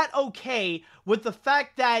necessarily that okay with the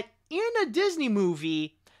fact that in a Disney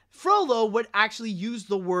movie, Frollo would actually use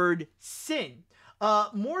the word sin.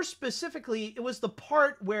 More specifically, it was the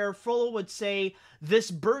part where Frollo would say,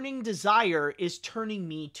 "This burning desire is turning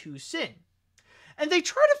me to sin." And they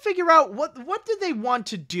try to figure out what did they want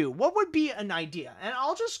to do? What would be an idea? And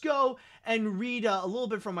I'll just go and read a little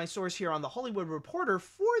bit from my source here on The Hollywood Reporter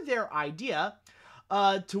for their idea,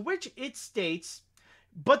 to which it states,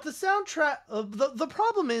 but the soundtrack, the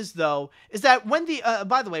problem is, though, is that when the,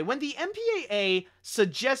 by the way, when the MPAA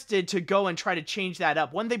suggested to go and try to change that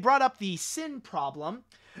up, when they brought up the sin problem,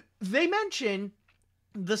 they mentioned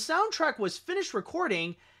the soundtrack was finished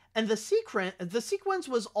recording and the sequence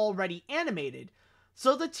was already animated.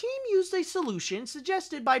 So the team used a solution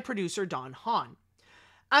suggested by producer Don Hahn.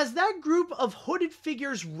 As that group of hooded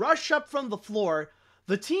figures rush up from the floor,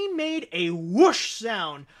 the team made a whoosh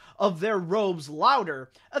sound of their robes louder,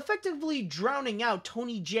 effectively drowning out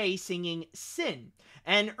Tony J singing Sin,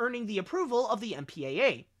 and earning the approval of the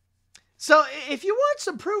MPAA. So if you want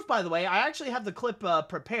some proof, by the way, I actually have the clip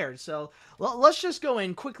prepared, so let's just go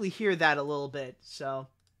and quickly hear that a little bit, so...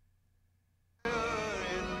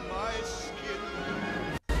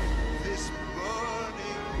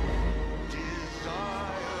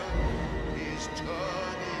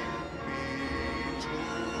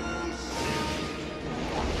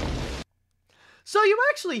 So you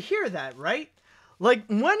actually hear that, right? Like,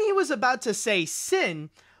 when he was about to say sin,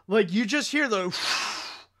 like, you just hear the...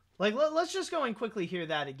 Like, let's just go and quickly hear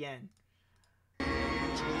that again.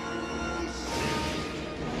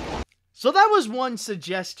 So that was one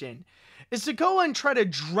suggestion, is to go and try to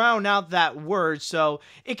drown out that word so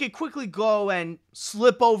it could quickly go and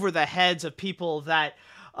slip over the heads of people that,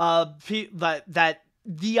 that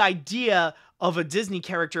the idea of a Disney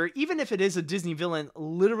character, even if it is a Disney villain,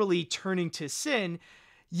 literally turning to sin,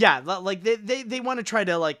 yeah, like they want to try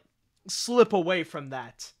to like slip away from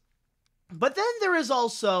that. But then there is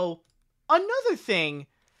also another thing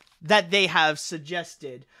that they have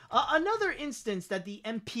suggested, another instance that the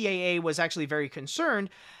MPAA was actually very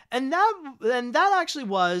concerned, and that actually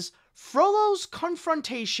was Frollo's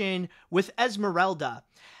confrontation with Esmeralda.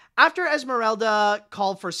 After Esmeralda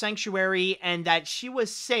called for sanctuary and that she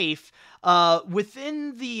was safe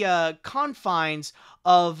within the confines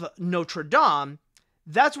of Notre Dame,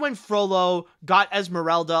 that's when Frollo got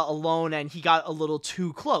Esmeralda alone and he got a little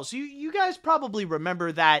too close. You guys probably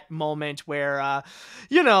remember that moment where,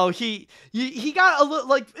 you know, he got a little,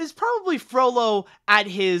 like, it's probably Frollo at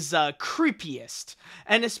his creepiest.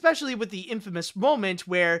 And especially with the infamous moment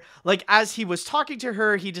where, like, as he was talking to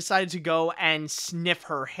her, he decided to go and sniff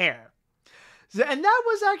her hair. And that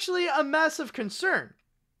was actually a massive concern.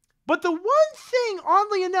 But the one thing,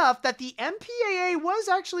 oddly enough, that the MPAA was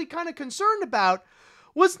actually kind of concerned about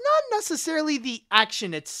was not necessarily the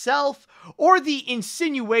action itself or the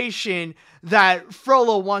insinuation that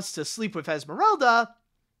Frollo wants to sleep with Esmeralda.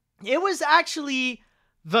 It was actually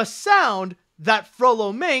the sound that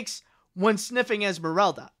Frollo makes when sniffing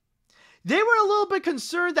Esmeralda. They were a little bit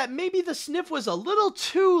concerned that maybe the sniff was a little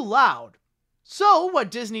too loud. So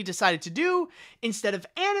what Disney decided to do, instead of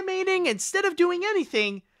animating, instead of doing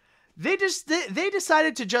anything, they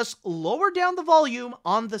decided to just lower down the volume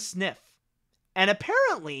on the sniff. And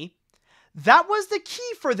apparently, that was the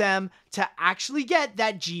key for them to actually get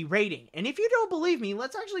that G rating. And if you don't believe me,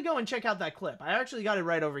 let's actually go and check out that clip. I actually got it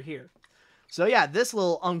right over here. So yeah, this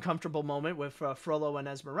little uncomfortable moment with Frollo and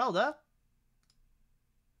Esmeralda.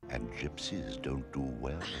 And gypsies don't do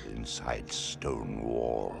well inside stone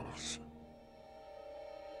walls.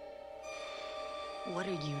 What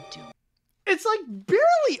are you doing? It's like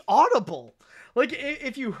barely audible. Like,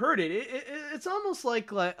 if you heard it, it's almost like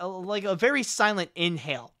a very silent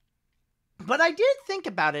inhale. But I did think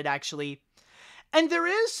about it, actually, and there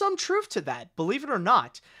is some truth to that, believe it or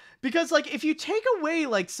not. Because, like, if you take away,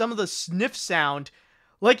 like, some of the sniff sound,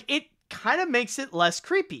 like, it kind of makes it less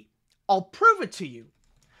creepy. I'll prove it to you.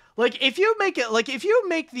 Like, if you make it, like, if you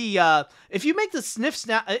make the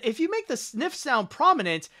sniff sound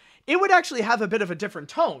prominent, it would actually have a bit of a different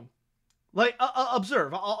tone. Like,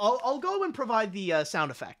 observe. I'll go and provide the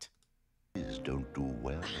sound effect. Don't do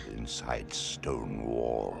well inside stone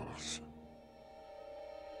walls.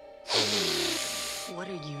 What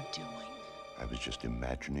are you doing? I was just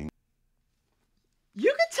imagining. You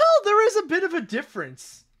can tell there is a bit of a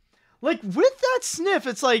difference. Like, with that sniff,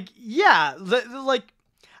 it's like, yeah, like,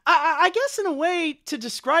 I guess in a way to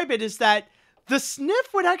describe it is that the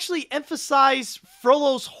sniff would actually emphasize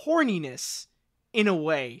Frollo's horniness in a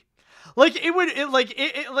way. Like,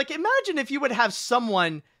 like, imagine if you would have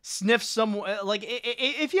someone sniff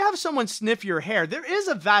if you have someone sniff your hair, there is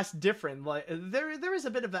a vast difference. Like, there is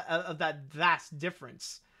a bit of that vast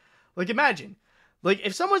difference. Like, imagine, like,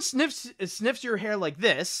 if someone sniffs your hair like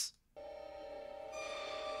this,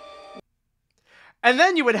 and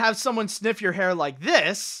then you would have someone sniff your hair like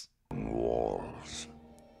this. Walls.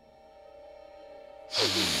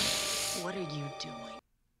 What are you doing?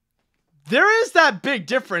 There is that big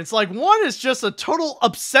difference. Like, one is just a total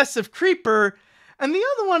obsessive creeper, and the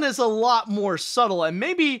other one is a lot more subtle and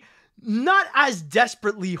maybe not as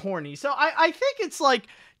desperately horny. So I think it's like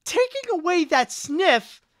taking away that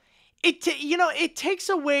sniff, it takes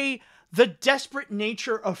away the desperate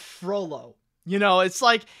nature of Frollo. You know, it's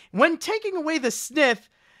like when taking away the sniff,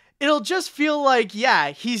 it'll just feel like,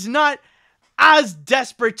 yeah, he's not as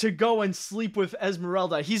desperate to go and sleep with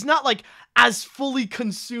Esmeralda. He's not like as fully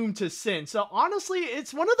consumed to sin. So honestly,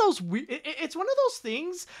 it's one of those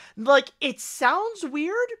things, like, it sounds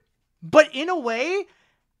weird, but in a way,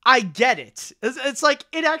 I get it. It's like,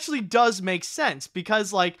 it actually does make sense,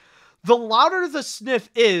 because, like, the louder the sniff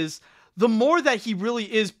is, the more that he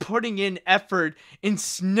really is putting in effort in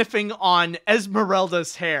sniffing on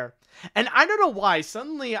Esmeralda's hair. And I don't know why,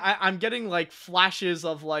 suddenly I'm getting, like, flashes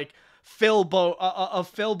of, like,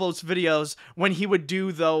 Failboat's videos when he would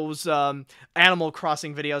do those Animal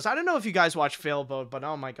Crossing videos. I don't know if you guys watch Failboat, but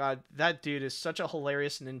oh my god, that dude is such a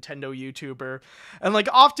hilarious Nintendo YouTuber. And, like,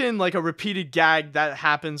 often, like, a repeated gag that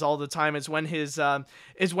happens all the time is when his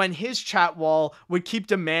chat wall would keep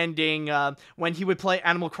demanding when he would play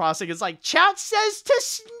Animal Crossing, it's like, chat says to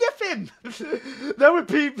sniff him. That would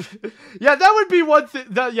be one thing.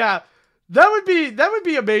 That would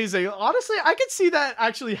be amazing. Honestly, I could see that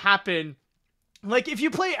actually happen. Like, if you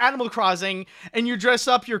play Animal Crossing and you dress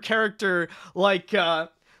up your character like Frollo,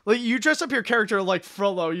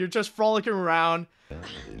 you're just frolicking around.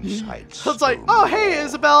 It's like, oh, hey,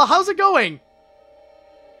 Isabelle, how's it going?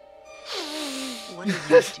 What are you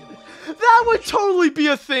doing? That would totally be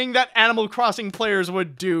a thing that Animal Crossing players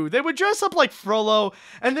would do. They would dress up like Frollo,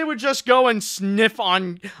 and they would just go and sniff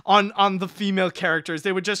on the female characters.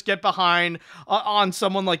 They would just get behind on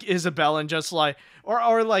someone like Isabelle and just like,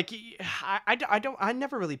 or like, I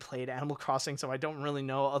never really played Animal Crossing, so I don't really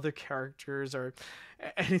know other characters or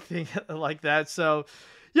anything like that. So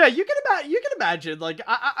yeah, you can imagine, like,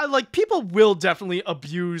 I like, people will definitely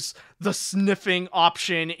abuse the sniffing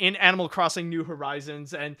option in Animal Crossing New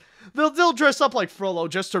Horizons, and they'll dress up like Frollo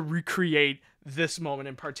just to recreate this moment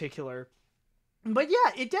in particular. But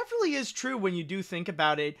yeah, it definitely is true when you do think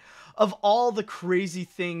about it, of all the crazy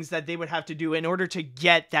things that they would have to do in order to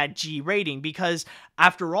get that G rating, because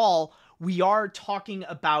after all, we are talking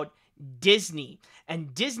about Disney,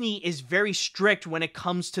 and Disney is very strict when it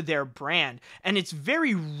comes to their brand, and it's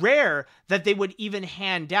very rare that they would even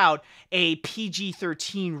hand out a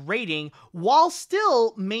PG-13 rating while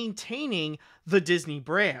still maintaining the Disney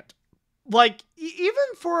brand. Like,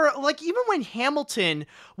 even when Hamilton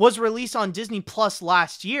was released on Disney Plus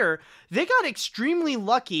last year, they got extremely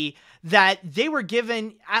lucky that they were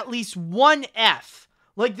given at least one F.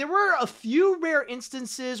 Like, there were a few rare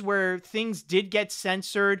instances where things did get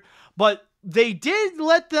censored, but they did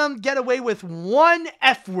let them get away with one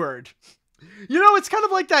F word. You know, it's kind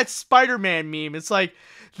of like that Spider-Man meme. It's like,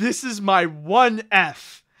 this is my one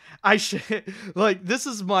F. This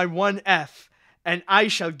is my one F, and I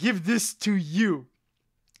shall give this to you.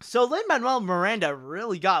 So Lin-Manuel Miranda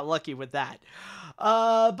really got lucky with that.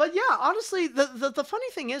 But yeah, honestly, the funny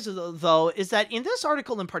thing is, though, is that in this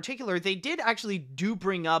article in particular, they did actually do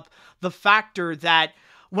bring up the factor that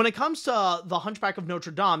when it comes to the Hunchback of Notre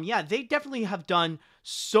Dame, yeah, they definitely have done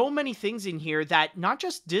so many things in here that not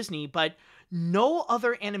just Disney, but no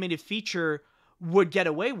other animated feature would get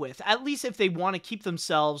away with, at least if they want to keep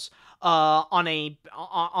themselves on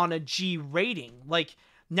a G rating. Like,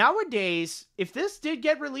 nowadays, if this did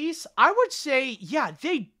get released, I would say, yeah,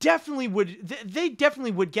 they definitely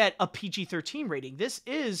would get a PG-13 rating. This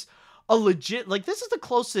is a legit, like, this is the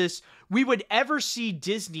closest we would ever see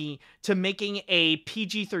Disney to making a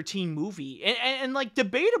PG-13 movie. And like,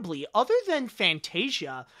 debatably, other than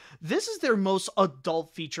Fantasia, this is their most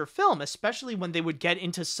adult feature film, especially when they would get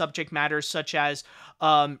into subject matters such as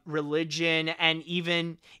religion and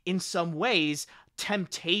even, in some ways,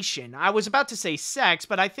 temptation. I was about to say sex,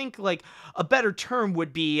 but I think like a better term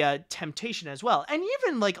would be temptation as well. And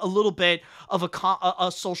even like a little bit of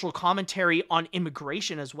a social commentary on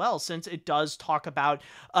immigration as well, since it does talk about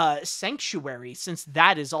sanctuary, since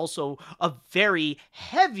that is also a very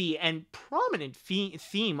heavy and prominent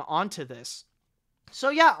theme onto this. So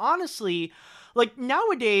yeah, honestly, like,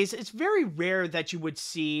 nowadays, it's very rare that you would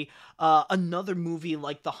see another movie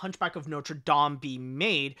like The Hunchback of Notre Dame be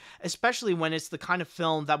made, especially when it's the kind of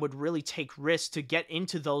film that would really take risks to get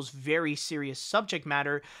into those very serious subject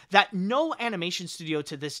matter that no animation studio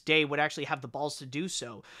to this day would actually have the balls to do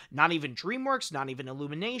so. Not even DreamWorks, not even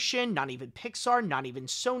Illumination, not even Pixar, not even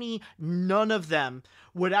Sony, none of them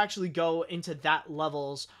would actually go into that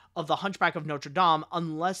levels of The Hunchback of Notre Dame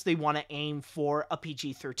unless they want to aim for a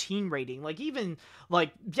PG-13 rating. Like, even,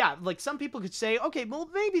 like, yeah, like, some people could say, okay, well,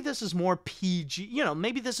 maybe this is more PG, you know,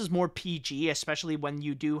 maybe this is more PG, especially when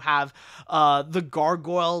you do have the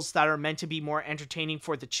gargoyles that are meant to be more entertaining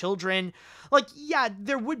for the children. Like, yeah,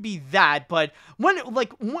 there would be that, but when,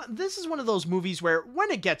 this is one of those movies where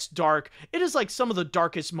when it gets dark, it is like some of the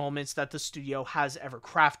darkest moments that the studio has ever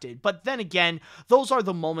crafted. But then again, those are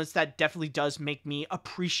the moments that definitely does make me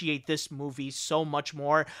appreciate this movie so much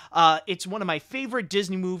more. It's one of my favorite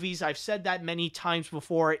Disney movies. I've said that many times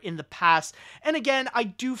before in the past. And again, I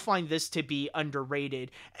do find this to be underrated.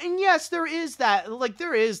 And yes, there is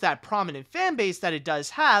that prominent fan base that it does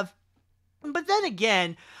have. But then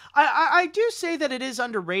again, I do say that it is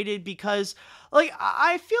underrated because, like,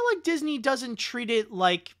 I feel like Disney doesn't treat it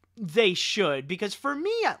like they should, because for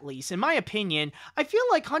me, at least, in my opinion, I feel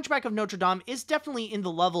like Hunchback of Notre Dame is definitely in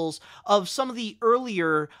the levels of some of the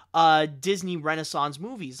earlier Disney Renaissance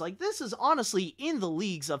movies. Like, this is honestly in the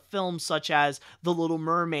leagues of films such as The Little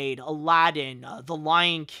Mermaid, Aladdin, The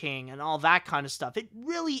Lion King, and all that kind of stuff. It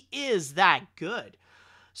really is that good.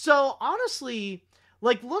 So, honestly,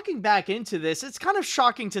 like, looking back into this, it's kind of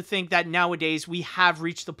shocking to think that nowadays we have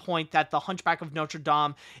reached the point that The Hunchback of Notre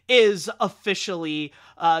Dame is officially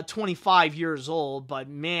 25 years old. But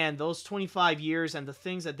man, those 25 years and the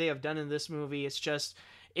things that they have done in this movie,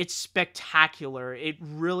 it's spectacular. It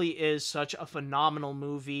really is such a phenomenal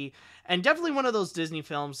movie, and definitely one of those Disney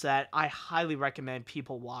films that I highly recommend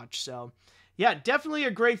people watch. So yeah, definitely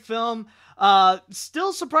a great film.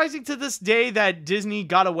 Still surprising to this day that Disney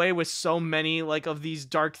got away with so many, like, of these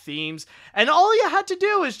dark themes. And all you had to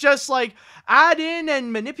do is just, like, add in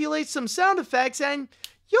and manipulate some sound effects, and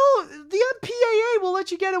the MPAA will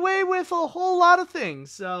let you get away with a whole lot of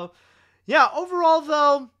things. So yeah, overall,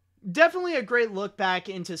 though, definitely a great look back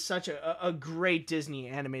into such a great Disney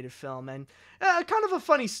animated film, and kind of a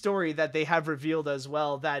funny story that they have revealed as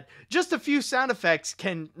well, that just a few sound effects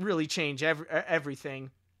can really change everything.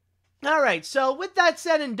 Alright, so with that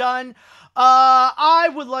said and done, I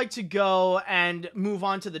would like to go and move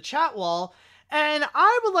on to the chat wall, and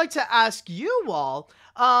I would like to ask you all,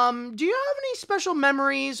 do you have any special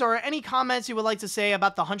memories or any comments you would like to say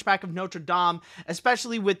about The Hunchback of Notre Dame,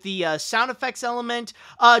 especially with the sound effects element?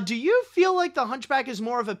 Do you feel like The Hunchback is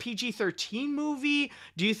more of a PG-13 movie?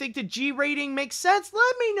 Do you think the G rating makes sense?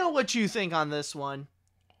 Let me know what you think on this one.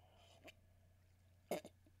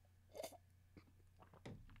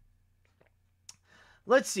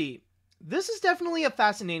 Let's see. This is definitely a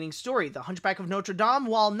fascinating story. The Hunchback of Notre Dame,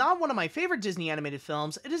 while not one of my favorite Disney animated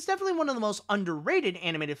films, it is definitely one of the most underrated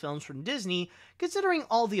animated films from Disney, considering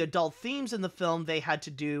all the adult themes in the film. They had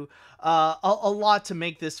to do a lot to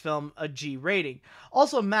make this film a G rating.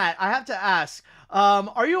 Also, Matt, I have to ask,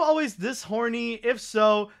 are you always this horny? If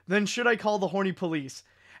so, then should I call the horny police?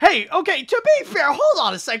 Hey, okay, to be fair, hold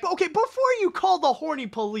on a sec. Okay, before you call the horny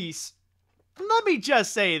police, let me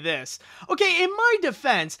just say this. Okay, in my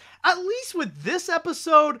defense, at least with this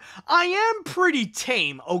episode, I am pretty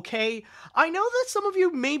tame, okay? I know that some of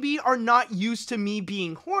you maybe are not used to me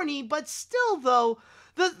being horny, but still though,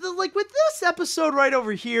 like with this episode right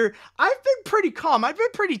over here, I've been pretty calm. I've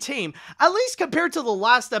been pretty tame, at least compared to the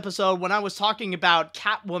last episode when I was talking about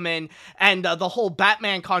Catwoman and the whole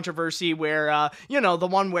Batman controversy where, you know, the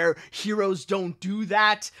one where heroes don't do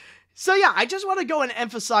that. So yeah, I just want to go and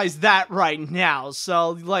emphasize that right now.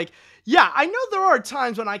 So, like, Yeah, I know there are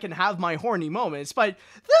times when I can have my horny moments, but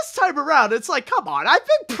this time around, it's like, come on, I've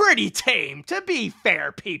been pretty tame, to be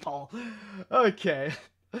fair, people. Okay.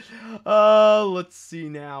 Let's see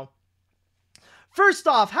now. First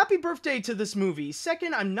off, happy birthday to this movie.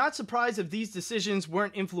 Second, I'm not surprised if these decisions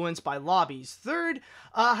weren't influenced by lobbies. Third,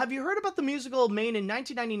 have you heard about the musical made in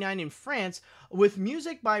 1999 in France with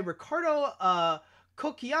music by Ricardo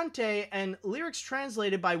Cocchiante and lyrics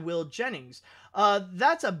translated by Will Jennings?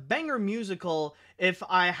 That's a banger musical if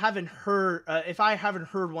I haven't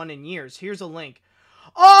heard one in years. Here's a link.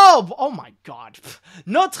 Oh my god.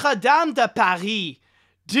 Notre Dame de Paris.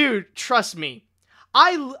 Dude, trust me.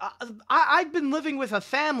 I've been living with a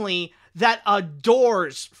family that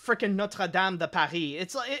adores frickin' Notre Dame de Paris.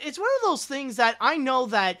 It's one of those things that I know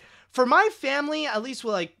that for my family, at least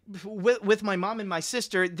with my mom and my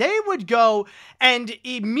sister, they would go and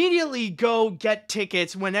immediately go get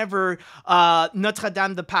tickets whenever Notre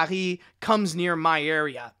Dame de Paris comes near my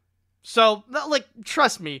area. So, like,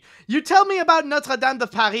 trust me. You tell me about Notre Dame de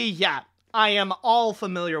Paris, yeah. I am all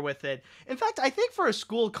familiar with it. In fact, I think for a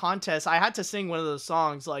school contest, I had to sing one of those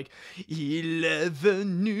songs like Il est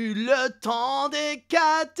venu le temps des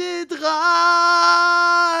cathédrales,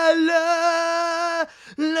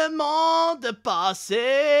 le monde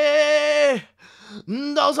passé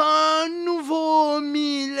dans un nouveau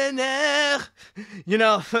millénaire. You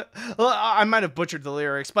know, I might have butchered the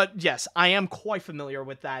lyrics, but yes, I am quite familiar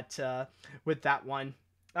with that one.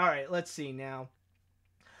 All right, let's see now.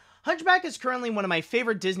 Hunchback is currently one of my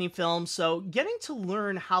favorite Disney films, so getting to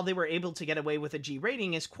learn how they were able to get away with a G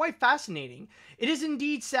rating is quite fascinating. It is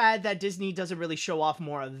indeed sad that Disney doesn't really show off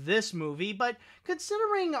more of this movie, but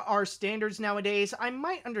considering our standards nowadays, I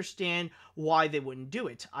might understand why they wouldn't do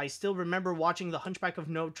it. I still remember watching the Hunchback of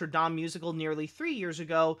Notre Dame musical nearly 3 years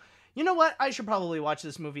ago. You know what? I should probably watch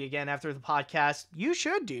this movie again after the podcast. You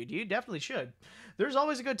should, dude. You definitely should. There's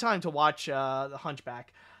always a good time to watch the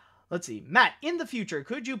Hunchback. Let's see. Matt, in the future,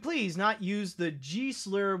 could you please not use the G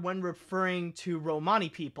slur when referring to Romani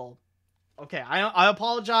people? Okay, I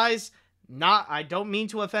apologize. I don't mean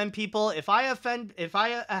to offend people. If I have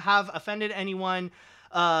offended anyone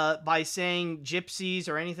by saying gypsies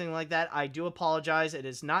or anything like that, I do apologize. It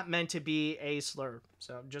is not meant to be a slur.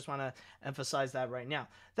 So just want to emphasize that right now.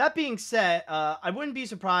 That being said, I wouldn't be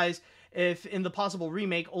surprised if in the possible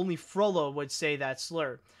remake, only Frollo would say that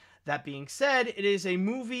slur. That being said, it is a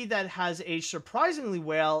movie that has aged surprisingly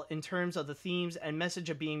well in terms of the themes and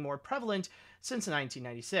message of being more prevalent since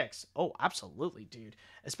 1996. Oh, absolutely, dude.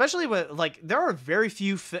 Especially with, like, there are very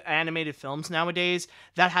few animated films nowadays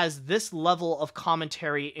that has this level of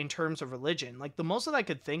commentary in terms of religion. Like, the most that I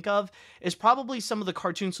could think of is probably some of the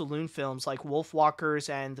Cartoon Saloon films like Wolfwalkers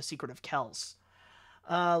and The Secret of Kells.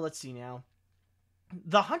 Let's see now.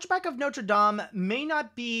 The Hunchback of Notre Dame may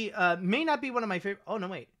not be one of my favorite. Oh, no,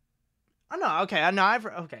 wait. Oh, no, okay,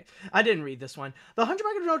 okay. I didn't read this one. The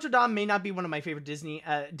Hunchback of Notre Dame may not be one of my favorite Disney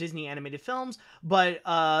animated films, but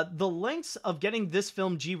the lengths of getting this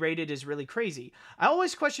film G-rated is really crazy. I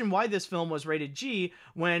always question why this film was rated G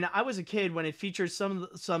when I was a kid, when it featured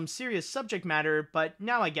some serious subject matter, but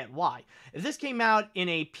now I get why. If this came out in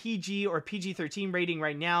a PG or PG-13 rating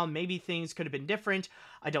right now, maybe things could have been different.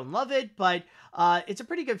 I don't love it, but it's a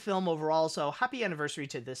pretty good film overall, so happy anniversary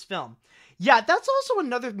to this film. Yeah, that's also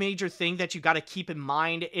another major thing that you got to keep in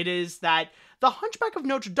mind. It is that The Hunchback of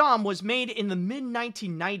Notre Dame was made in the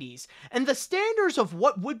mid-1990s, and the standards of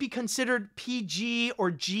what would be considered PG or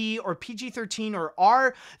G or PG-13 or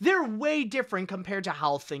R, they're way different compared to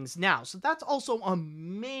how things now. So that's also a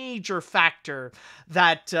major factor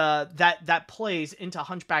that that plays into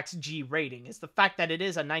Hunchback's G rating, is the fact that it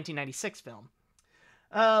is a 1996 film.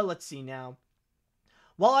 Let's see now.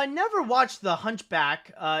 While I never watched The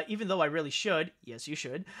Hunchback, even though I really should, yes you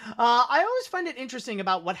should, I always find it interesting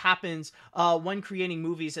about what happens when creating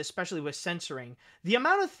movies, especially with censoring. The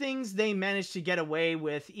amount of things they manage to get away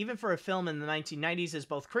with, even for a film in the 1990s, is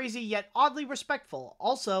both crazy yet oddly respectful.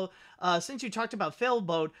 Also, since you talked about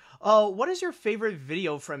Failboat, what is your favorite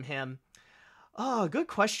video from him? Oh, good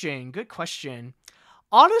question.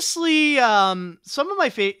 Honestly, some of my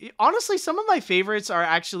favorites are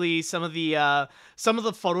actually some of the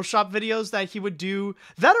Photoshop videos that he would do.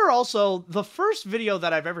 That are also the first video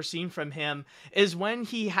that I've ever seen from him is when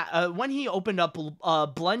he opened up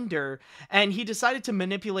Blender and he decided to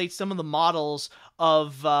manipulate some of the models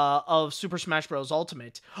of Super Smash Bros.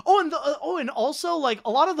 Ultimate. And also like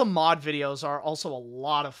a lot of the mod videos are also a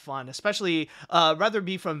lot of fun, especially whether it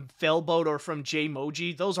be from Failboat or from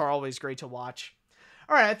Jmoji. Those are always great to watch.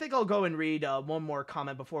 All right, I think I'll go and read one more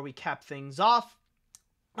comment before we cap things off.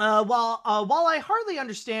 While I hardly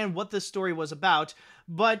understand what this story was about,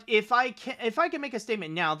 but if I can make a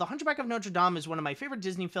statement now, The Hunchback of Notre Dame is one of my favorite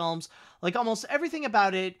Disney films. Like almost everything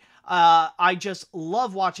about it, I just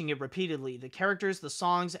love watching it repeatedly. The characters, the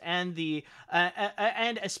songs, and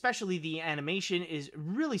and especially the animation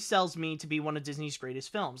really sells me to be one of Disney's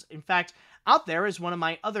greatest films. In fact, Out There is one of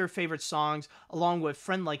my other favorite songs, along with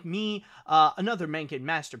Friend Like Me, another Menken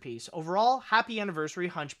masterpiece. Overall, happy anniversary,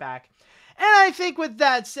 Hunchback. And I think with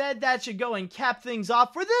that said, that should go and cap things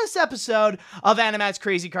off for this episode of AniMat's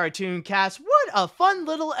Crazy Cartoon Cast. What a fun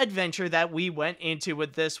little adventure that we went into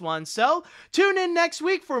with this one. So, tune in next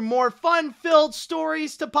week for more fun-filled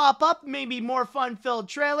stories to pop up, maybe more fun-filled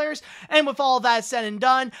trailers. And with all that said and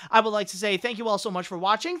done, I would like to say thank you all so much for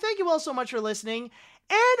watching. Thank you all so much for listening.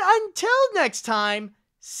 And until next time,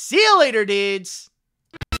 see you later, dudes.